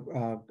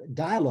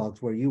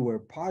dialogues where you were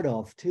part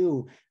of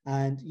too.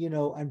 And,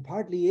 and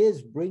partly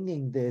is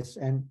bringing this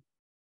and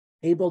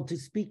able to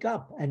speak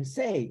up and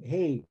say,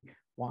 hey,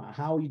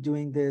 how are you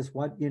doing this?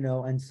 What,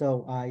 and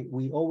so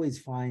we always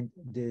find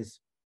this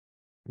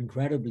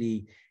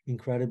incredibly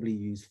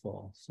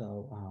useful.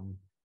 So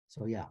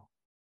yeah.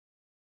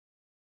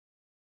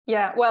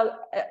 Yeah, well,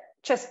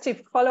 just to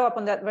follow up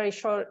on that very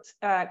short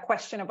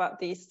question about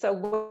this. So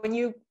when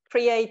you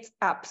create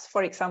apps,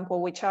 for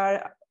example, which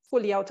are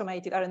fully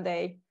automated, aren't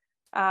they?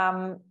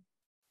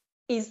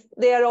 Is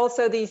there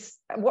also this,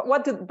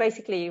 what do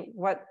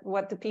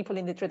people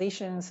in the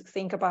traditions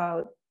think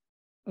about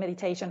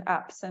meditation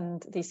apps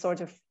and this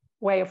sort of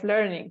way of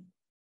learning?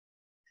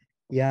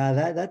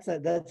 Yeah, that's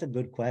a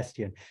good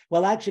question.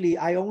 Well, actually,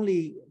 I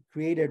only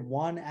created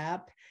one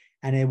app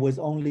and it was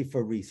only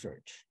for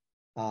research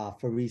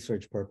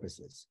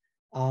purposes.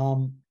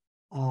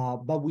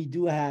 But we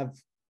do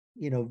have,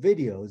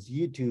 videos,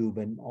 YouTube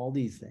and all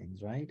these things,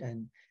 right?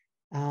 And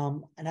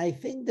I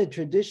think the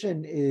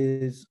tradition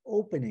is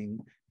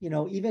opening,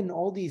 even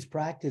all these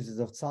practices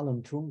of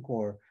Tsalum Trul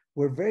Khor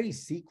were very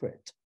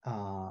secret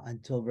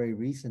until very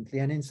recently.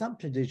 And in some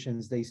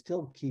traditions, they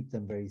still keep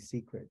them very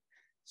secret.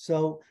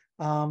 So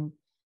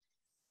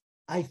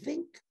I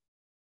think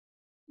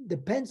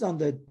depends on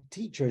the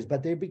teachers,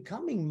 but they're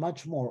becoming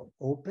much more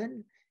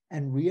open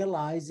and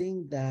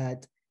realizing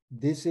that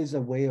this is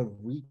a way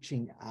of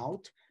reaching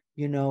out.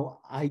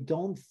 I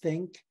don't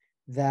think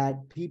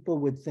that people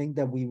would think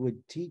that we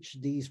would teach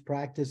these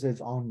practices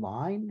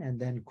online, and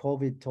then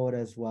COVID taught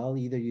as well,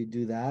 either you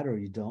do that or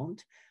you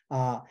don't.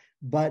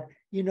 But,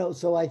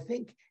 so I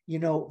think,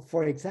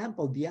 for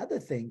example, the other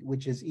thing,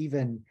 which is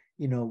even,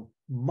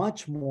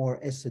 much more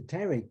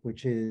esoteric,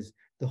 which is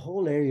the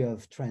whole area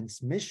of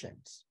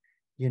transmissions,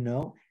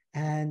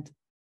 and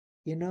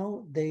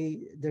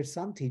there's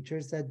some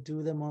teachers that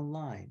do them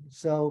online.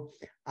 So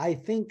I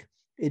think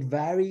it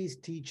varies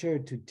teacher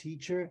to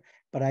teacher,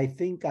 but I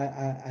think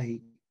I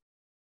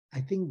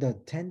think the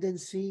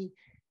tendency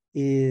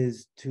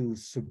is to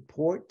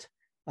support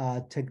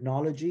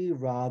technology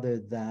rather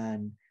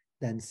than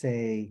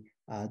say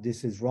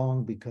this is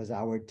wrong because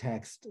our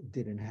text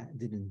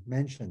didn't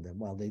mention them.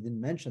 Well, they didn't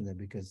mention them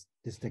because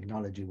this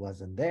technology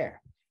wasn't there,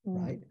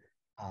 right?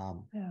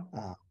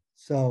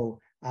 So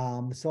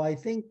I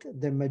think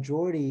the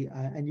majority,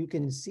 and you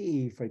can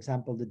see, for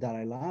example, the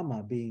Dalai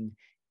Lama being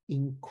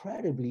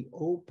incredibly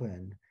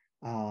open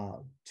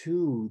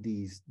to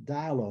these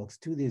dialogues,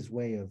 to this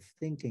way of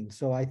thinking.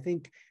 So I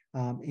think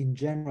in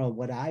general,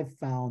 what I've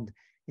found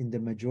in the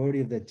majority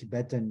of the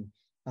Tibetan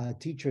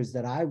teachers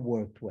that I've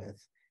worked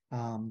with,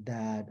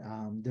 that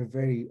they're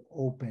very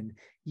open.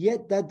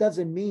 Yet that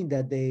doesn't mean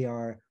that they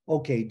are,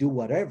 okay, do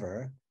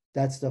whatever.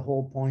 That's the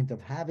whole point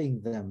of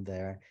having them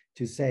there,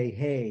 to say,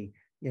 hey,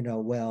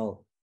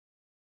 well,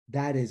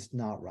 that is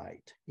not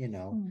right,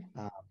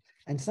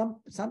 and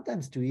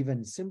sometimes to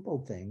even simple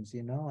things,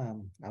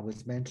 I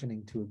was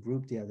mentioning to a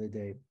group the other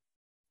day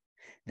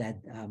that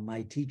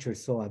my teacher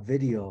saw a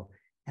video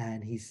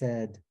and he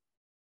said,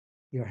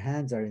 your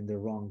hands are in the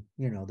wrong,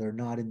 they're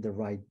not in the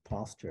right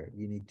posture.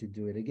 You need to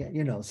do it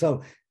again,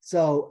 So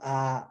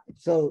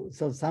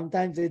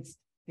sometimes it's,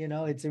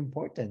 it's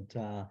important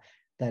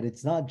that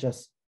it's not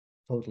just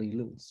totally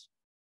loose.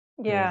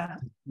 Yeah.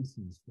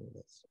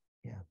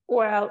 Yeah.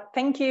 Well,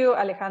 thank you,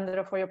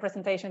 Alejandro, for your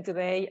presentation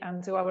today,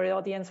 and to our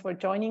audience for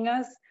joining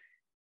us.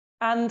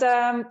 And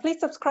please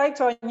subscribe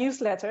to our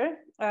newsletter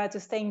to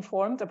stay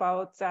informed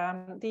about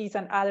these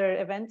and other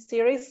event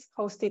series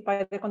hosted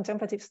by the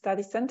Contemplative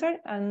Studies Center.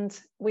 And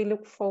we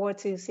look forward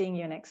to seeing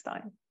you next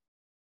time.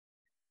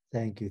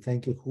 Thank you.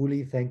 Thank you,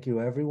 Juli. Thank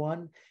you,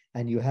 everyone.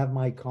 And you have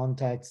my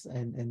contacts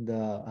in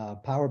the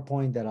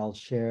PowerPoint that I'll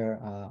share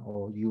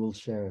or you will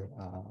share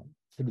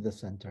through the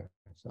center.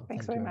 So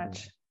thanks thank very you, much.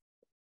 everyone.